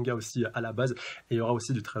chaîne manga aussi à la base, et il y aura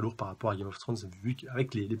aussi du très lourd par rapport à Game of Thrones, vu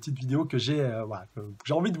qu'avec les petites vidéos que j'ai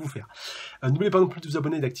envie de vous faire. N'oubliez pas non plus de vous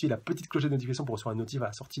abonner et d'activer la petite cloche de notification pour recevoir une notif à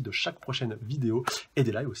la sortie de chaque prochaine vidéo, et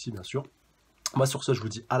des lives aussi bien sûr. Moi sur ce, je vous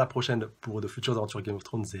dis à la prochaine pour de futures aventures Game of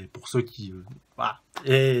Thrones, et pour ceux qui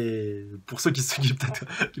et pour ceux qui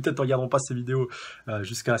peut-être ne regarderont pas ces vidéos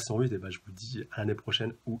jusqu'à la saison 8, et je vous dis à l'année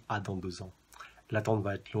prochaine ou à dans 2 ans. L'attente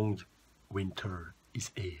va être longue. Winter is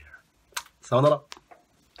here. Sayonara.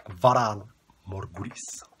 Varan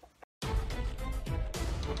Morgulis.